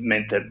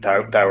meant that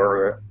they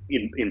were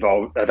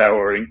involved. They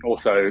were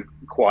also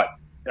quite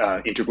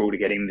integral to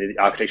getting the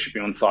Architecture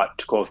Beyond Sight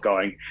course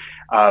going.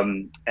 I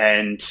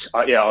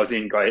was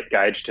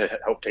engaged to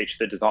help teach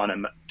the design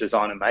and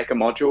maker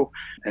module.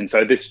 And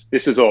so this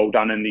was all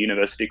done in the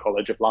University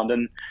College of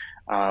London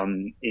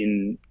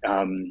in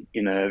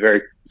a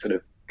very sort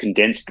of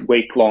condensed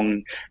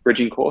week-long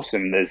bridging course,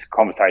 and there's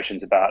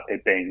conversations about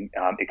it being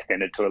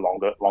extended to a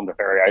longer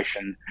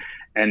variation,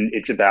 and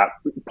it's about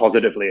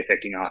positively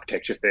affecting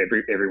architecture for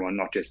everyone,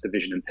 not just the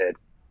vision impaired.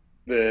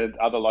 The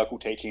other local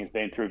teaching has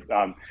been through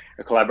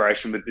a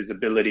collaboration with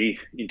Visibility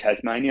in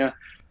Tasmania,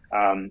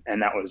 and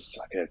that was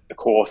like a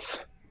course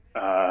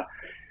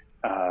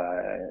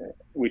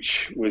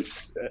which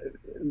was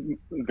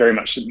very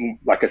much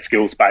like a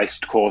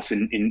skills-based course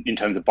in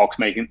terms of box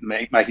making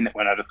that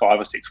went over 5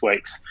 or 6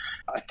 weeks.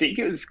 I think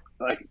it was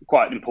like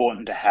quite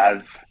important to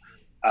have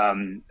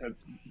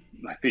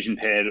like vision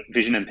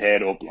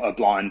impaired or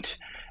blind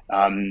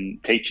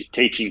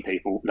teaching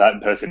people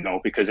that personnel,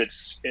 because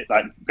it's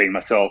like being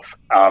myself,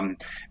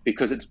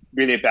 because it's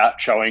really about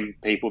showing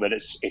people that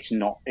it's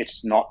not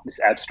this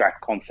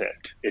abstract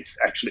concept. It's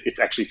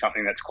actually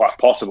something that's quite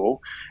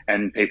possible,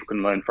 and people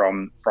can learn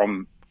from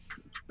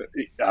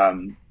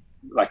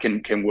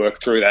can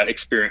work through that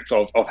experience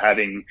of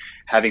having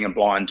a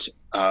blind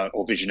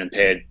or vision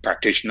impaired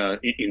practitioner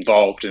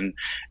involved and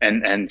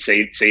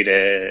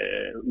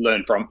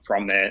learn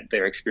from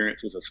their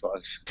experiences, I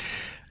suppose.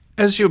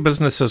 As your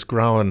business has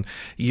grown,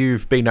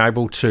 you've been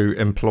able to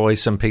employ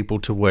some people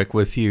to work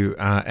with you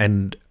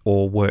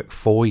or work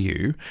for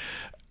you.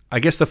 I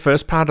guess the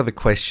first part of the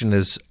question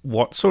is,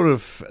 what sort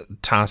of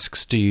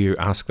tasks do you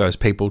ask those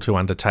people to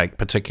undertake,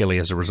 particularly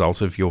as a result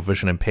of your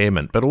vision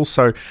impairment? But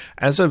also,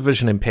 as a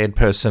vision impaired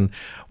person,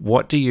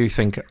 what do you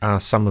think are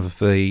some of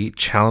the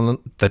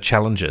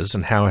challenges,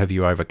 and how have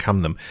you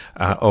overcome them,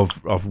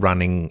 of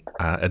running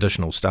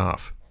additional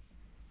staff?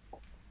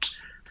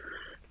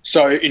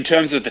 So in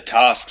terms of the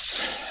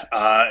tasks,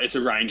 it's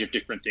a range of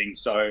different things.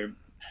 So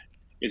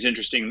it's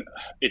interesting.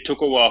 It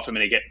took a while for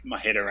me to get my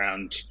head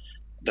around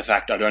the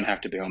fact I don't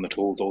have to be on the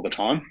tools all the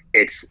time.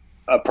 It's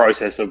a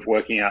process of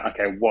working out,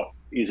 okay, what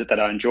is it that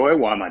I enjoy?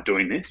 Why am I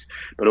doing this?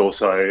 But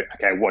also,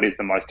 okay, what is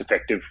the most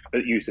effective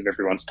use of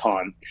everyone's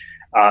time?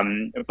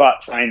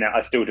 But saying that,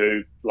 I still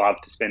do love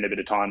to spend a bit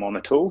of time on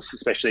the tools,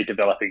 especially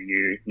developing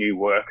new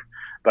work.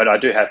 But I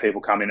do have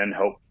people come in and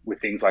help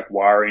with things like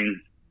wiring,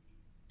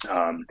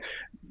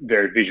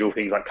 very visual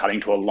things like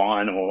cutting to a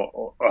line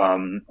or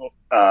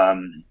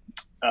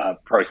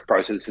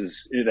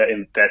processes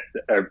that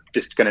are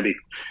just going to be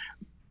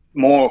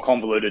more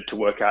convoluted to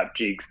work out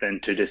jigs than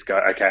to just go,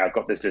 okay, I've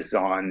got this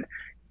design.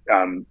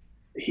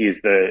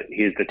 Here's the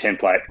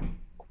template.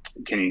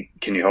 Can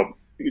you help?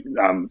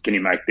 Can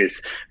you make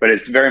this? But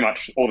it's very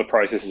much all the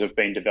processes have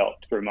been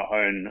developed through my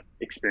own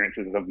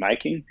experiences of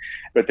making.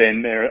 But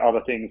then there are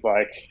other things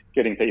like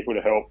getting people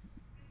to help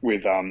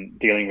with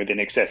dealing with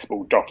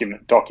inaccessible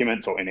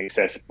documents or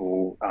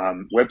inaccessible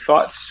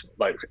websites.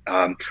 Like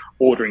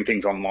ordering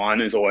things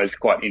online is always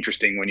quite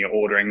interesting. When you're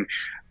ordering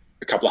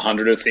a couple of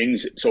hundred of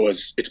things,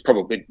 it's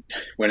probably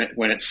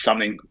when it's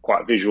something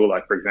quite visual,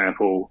 like for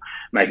example,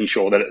 making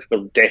sure that it's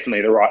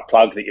definitely the right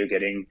plug that you're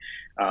getting,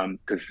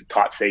 because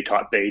type C,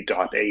 type B,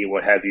 type E,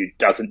 what have you,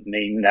 doesn't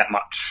mean that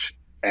much.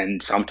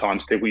 And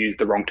sometimes people use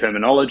the wrong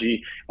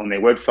terminology on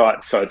their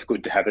website, so it's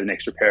good to have an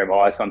extra pair of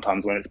eyes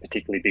sometimes when it's a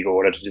particularly big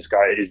order to just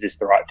go, is this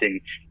the right thing?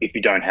 If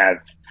you don't have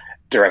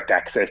direct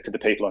access to the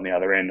people on the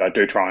other end, I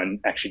do try and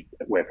actually,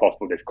 where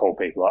possible, just call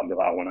people up and be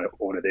like, I want to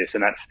order this,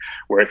 and that's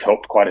where it's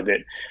helped quite a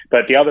bit.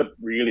 But the other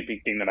really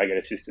big thing that I get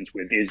assistance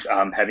with is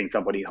having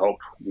somebody help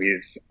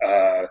with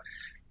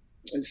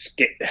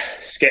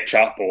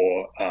SketchUp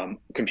or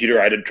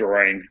computer-aided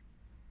drawing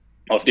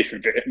of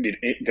different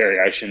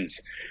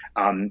variations,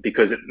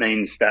 because it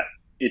means that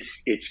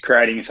it's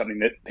creating something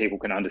that people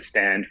can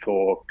understand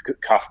for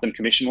custom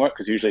commission work,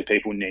 because usually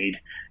people need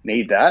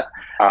that,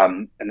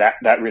 and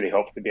that really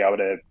helps to be able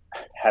to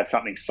have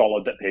something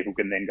solid that people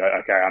can then go,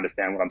 okay, I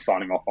understand what I'm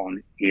signing off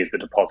on. Here's the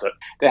deposit.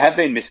 There have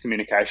been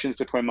miscommunications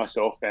between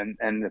myself and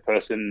the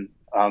person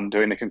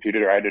doing the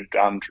computer-aided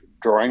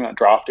drawing,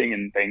 drafting,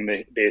 and being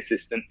the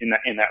assistant in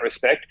that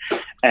respect.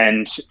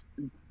 And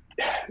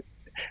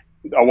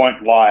I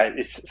won't lie,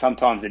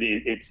 sometimes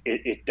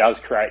it does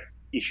create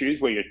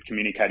issues where you're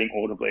communicating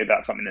audibly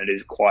about something that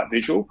is quite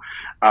visual,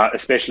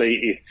 especially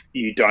if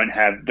you don't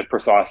have the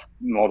precise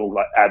model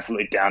like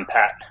absolutely down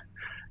pat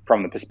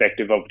from the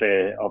perspective of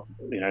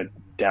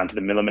down to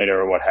the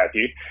millimeter or what have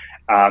you.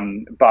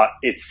 But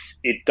it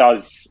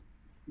does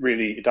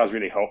really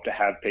help to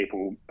have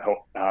people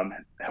help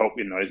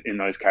in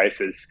those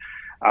cases.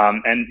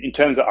 And in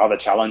terms of other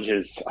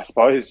challenges, I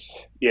suppose,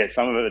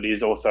 some of it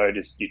is also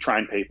just you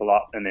train people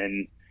up, and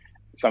then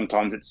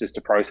sometimes it's just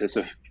a process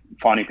of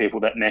finding people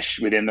that mesh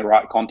within the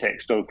right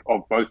context of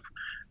both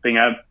being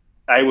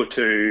able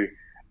to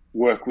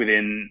work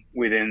within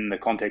the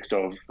context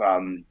of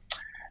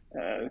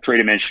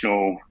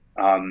three-dimensional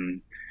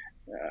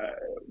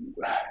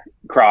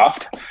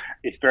craft.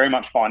 It's very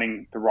much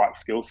finding the right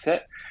skill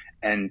set,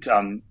 and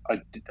I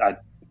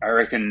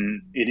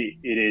reckon it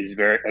is a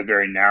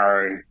very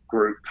narrow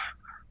group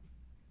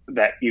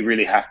that you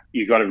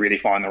got to really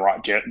find the right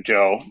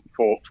gel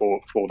for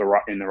the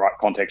right in the right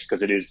context,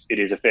 because it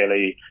is a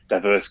fairly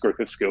diverse group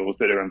of skills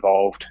that are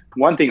involved.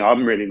 One thing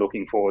I'm really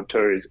looking forward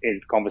to is the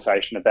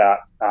conversation about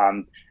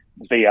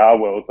VR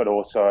world, but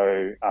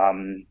also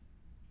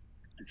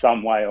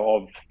some way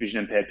of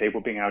vision impaired people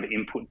being able to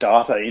input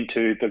data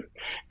into the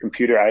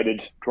computer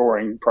aided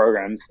drawing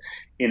programs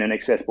in an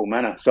accessible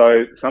manner.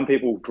 So some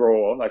people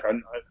draw, like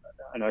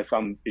I know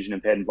some vision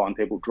impaired and blind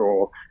people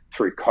draw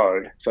through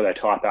code. So they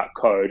type out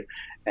code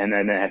and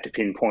then they have to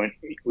pinpoint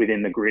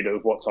within the grid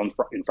of what's in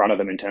front of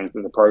them in terms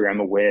of the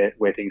program or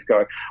where things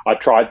go. I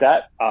tried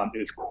that. It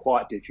was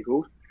quite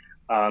difficult.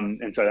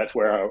 And so that's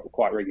where I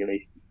quite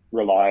regularly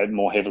rely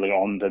more heavily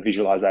on the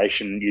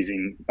visualization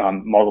using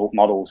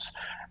models,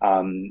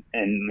 and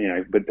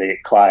with the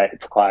clay,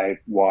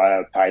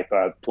 wire,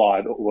 paper,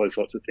 ply, all those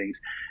sorts of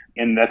things.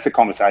 And that's a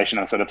conversation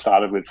I sort of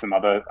started with some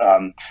other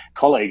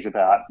colleagues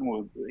about.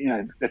 Well,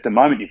 at the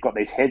moment you've got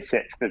these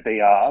headsets for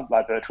VR,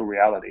 like virtual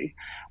reality,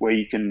 where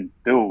you can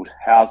build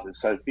houses.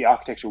 So the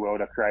architecture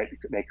world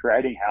they're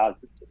creating house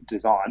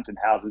designs and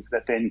houses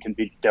that then can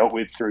be dealt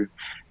with through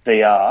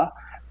VR.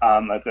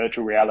 A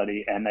virtual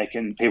reality, and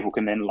people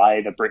can then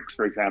lay the bricks,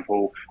 for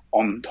example,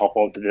 on top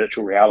of the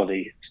virtual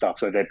reality stuff.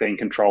 So they're being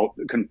controlled,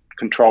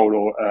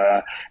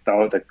 or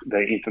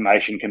the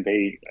information can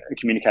be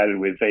communicated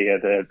with via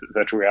the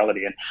virtual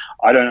reality. And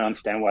I don't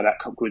understand why that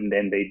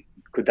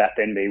could that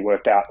then be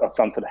worked out of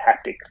some sort of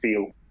haptic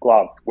feel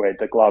glove, where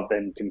the glove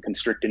then can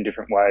constrict in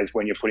different ways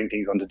when you're putting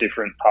things onto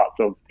different parts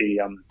of the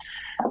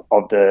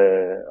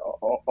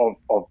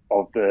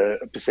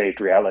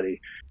perceived reality.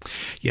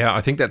 Yeah,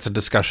 I think that's a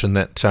discussion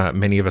that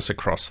many of us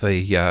across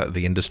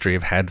the industry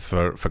have had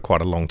for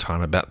quite a long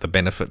time about the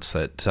benefits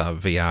that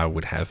VR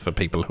would have for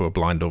people who are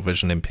blind or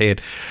vision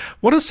impaired.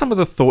 What are some of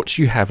the thoughts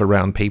you have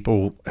around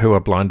people who are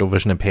blind or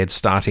vision impaired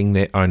starting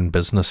their own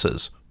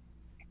businesses?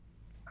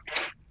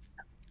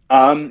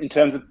 In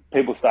terms of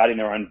people starting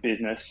their own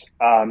business,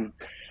 I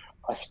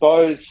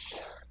suppose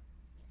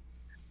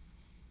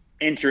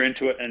enter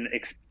into it and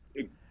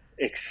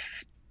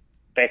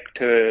expect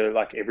to,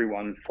 like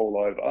everyone, fall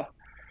over.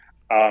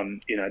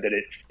 That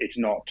it's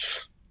not.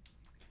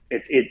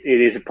 It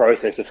is a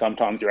process of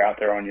sometimes you're out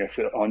there on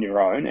your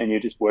own and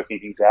you're just working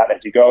things out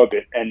as you go a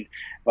bit. And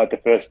like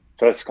the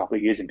first couple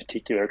of years in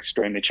particular,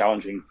 extremely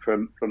challenging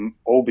from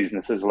all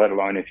businesses, let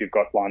alone if you've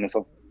got blindness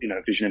or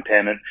vision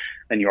impairment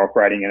and you're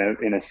operating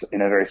in a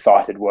very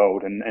sighted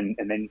world. And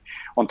then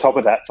on top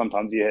of that,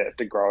 sometimes you have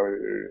to grow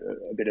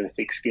a bit of a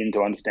thick skin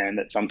to understand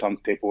that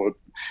sometimes people are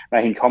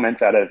making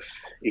comments out of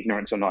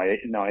ignorance or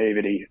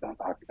naivety.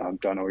 I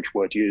don't know which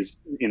word to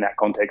use in that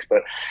context,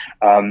 but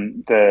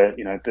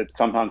that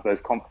sometimes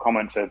those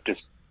comments are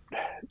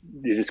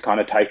you just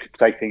kind of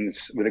take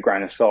things with a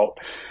grain of salt.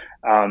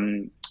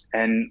 And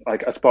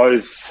like, I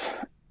suppose,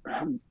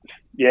 and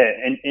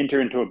enter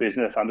into a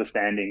business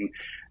understanding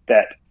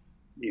that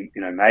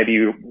maybe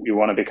you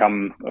want to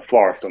become a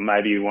florist, or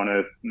maybe you want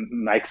to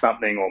make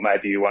something, or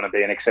maybe you want to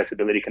be an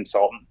accessibility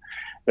consultant,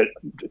 but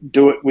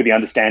do it with the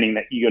understanding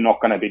that you're not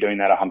going to be doing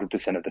that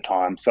 100% of the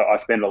time. So I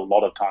spend a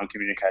lot of time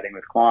communicating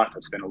with clients. I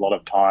spend a lot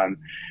of time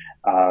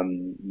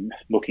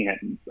looking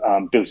at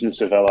business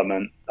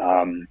development,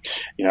 a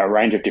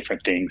range of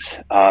different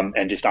things,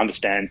 and just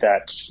understand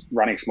that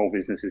running a small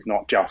business is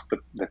not just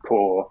the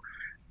core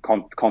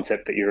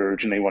concept that you're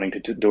originally wanting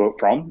to do it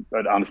from,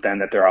 but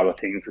understand that there are other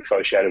things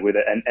associated with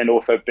it, and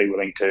also be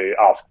willing to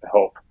ask for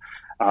help,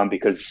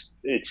 because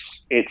it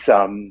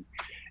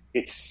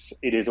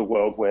is a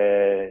world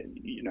where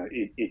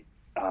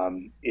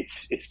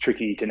it's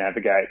tricky to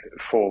navigate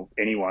for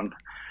anyone,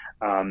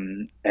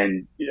 understand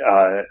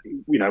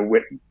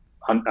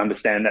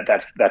that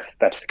that's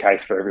the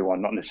case for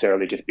everyone, not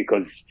necessarily just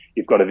because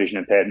you've got a vision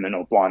impairment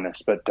or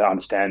blindness, but to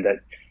understand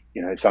that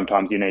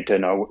sometimes you need to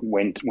know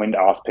when to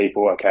ask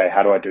people, okay,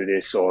 how do I do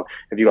this? Or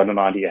have you got an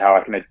idea how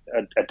I can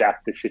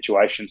adapt this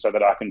situation so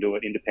that I can do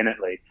it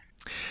independently?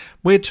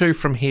 Where to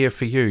from here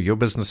for you? Your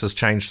business has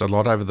changed a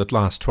lot over the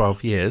last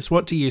 12 years.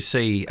 What do you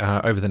see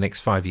over the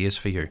next 5 years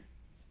for you?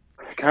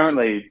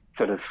 Currently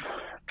sort of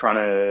trying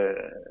to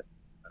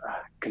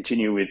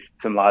continue with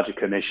some larger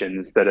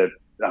commissions that are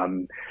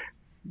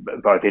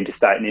both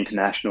interstate and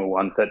international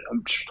ones, that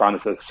I'm trying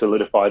to sort of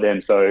solidify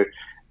them. So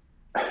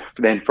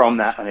then from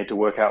that, I need to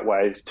work out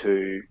ways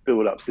to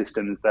build up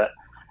systems that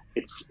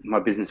my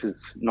business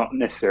is not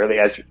necessarily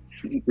as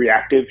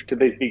reactive to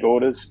these big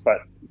orders, but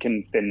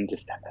can then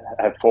just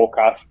have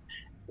forecast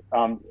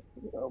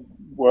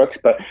works.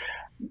 But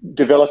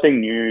developing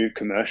new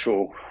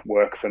commercial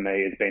work for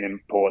me has been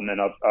important,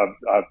 and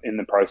I've in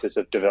the process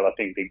of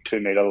developing big 2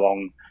 meter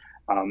long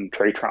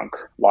tree trunk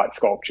light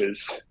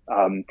sculptures,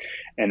 and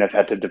I've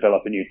had to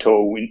develop a new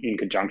tool in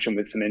conjunction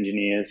with some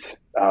engineers,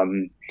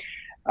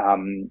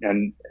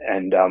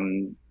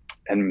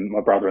 and my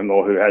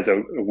brother-in-law, who has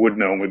a wood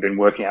mill, and we've been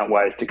working out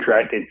ways to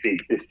create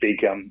this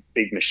big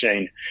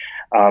machine,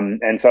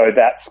 and so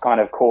that's kind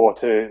of core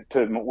to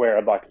where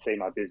I'd like to see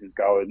my business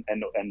go,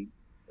 and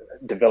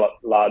develop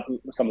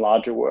some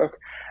larger work,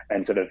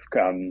 and sort of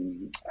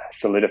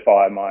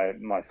solidify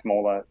my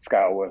smaller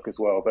scale work as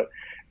well. But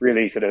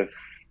really sort of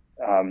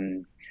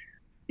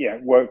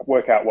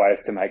work out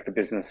ways to make the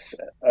business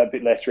a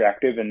bit less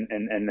reactive,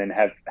 and then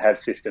have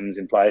systems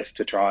in place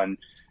to try and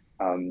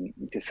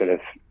to sort of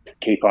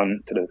keep on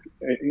sort of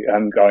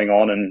going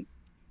on, and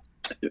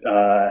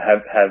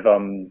have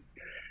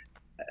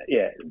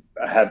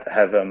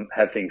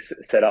things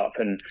set up,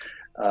 and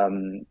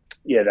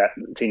that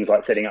things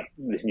like setting up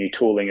this new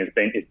tooling is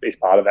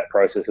part of that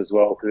process as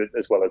well,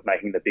 as well as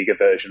making the bigger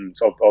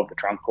versions of the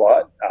trunk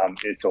light.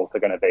 It's also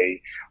going to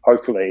be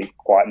hopefully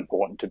quite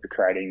important to be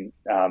creating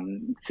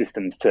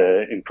systems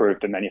to improve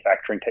the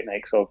manufacturing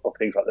techniques of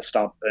things like the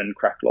stump and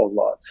cracked log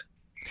lights.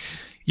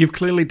 You've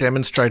clearly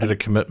demonstrated a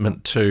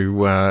commitment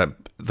to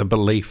the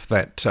belief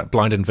that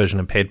blind and vision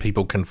impaired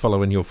people can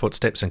follow in your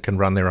footsteps and can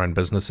run their own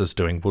businesses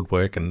doing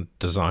woodwork and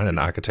design and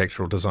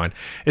architectural design.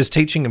 Is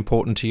teaching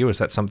important to you? Is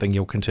that something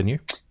you'll continue?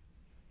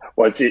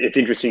 Well, it's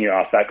interesting you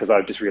asked that, because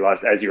I just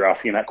realised as you were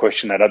asking that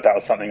question that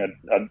was something I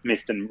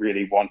missed and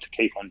really want to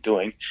keep on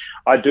doing.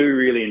 I do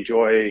really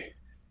enjoy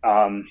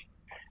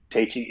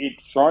teaching.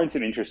 It's thrown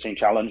some interesting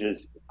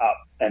challenges up,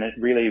 and it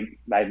really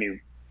made me...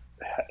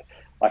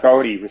 Like, I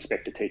already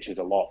respected teachers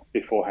a lot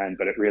beforehand,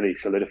 but it really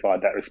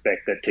solidified that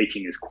respect, that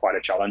teaching is quite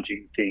a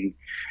challenging thing.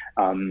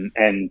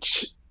 And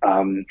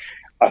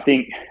I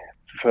think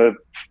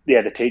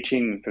the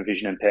teaching for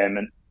vision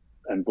impairment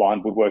and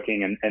blind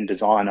woodworking and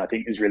design, I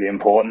think, is really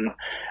important.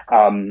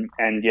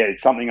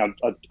 It's something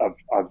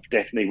I've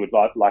definitely would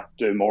like to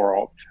do more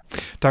of.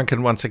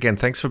 Duncan, once again,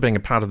 thanks for being a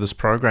part of this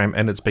program,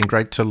 and it's been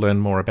great to learn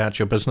more about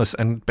your business,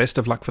 and best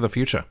of luck for the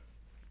future.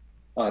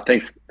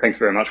 Thanks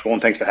very much, Vaughan.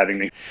 Thanks for having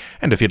me.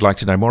 And if you'd like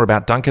to know more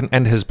about Duncan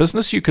and his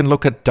business, you can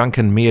look at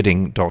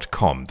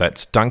duncanmeerding.com.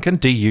 That's Duncan,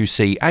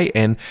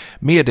 D-U-C-A-N,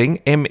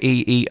 Meerding,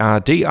 MEERDING.com.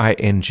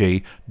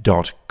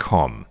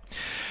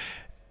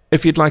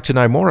 If you'd like to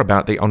know more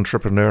about the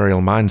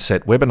Entrepreneurial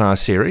Mindset webinar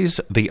series,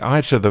 the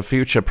Eye to the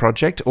Future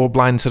project, or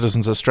Blind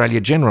Citizens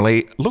Australia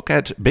generally, look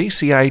at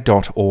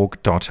bca.org.au.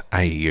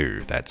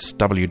 That's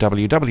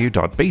www.bca.org.au.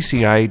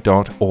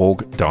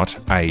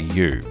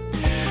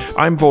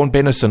 I'm Vaughan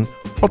Bennison.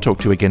 I'll talk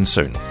to you again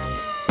soon.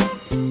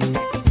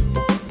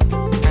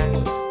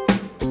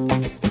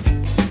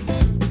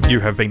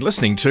 You have been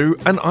listening to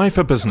An Eye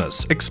for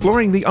Business,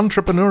 exploring the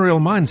entrepreneurial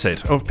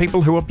mindset of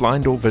people who are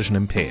blind or vision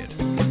impaired.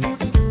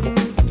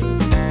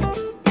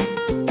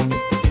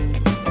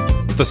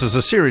 This is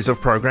a series of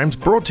programs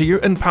brought to you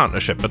in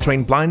partnership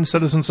between Blind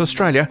Citizens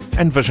Australia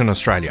and Vision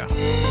Australia.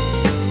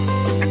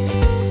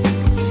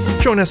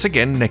 Join us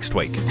again next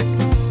week.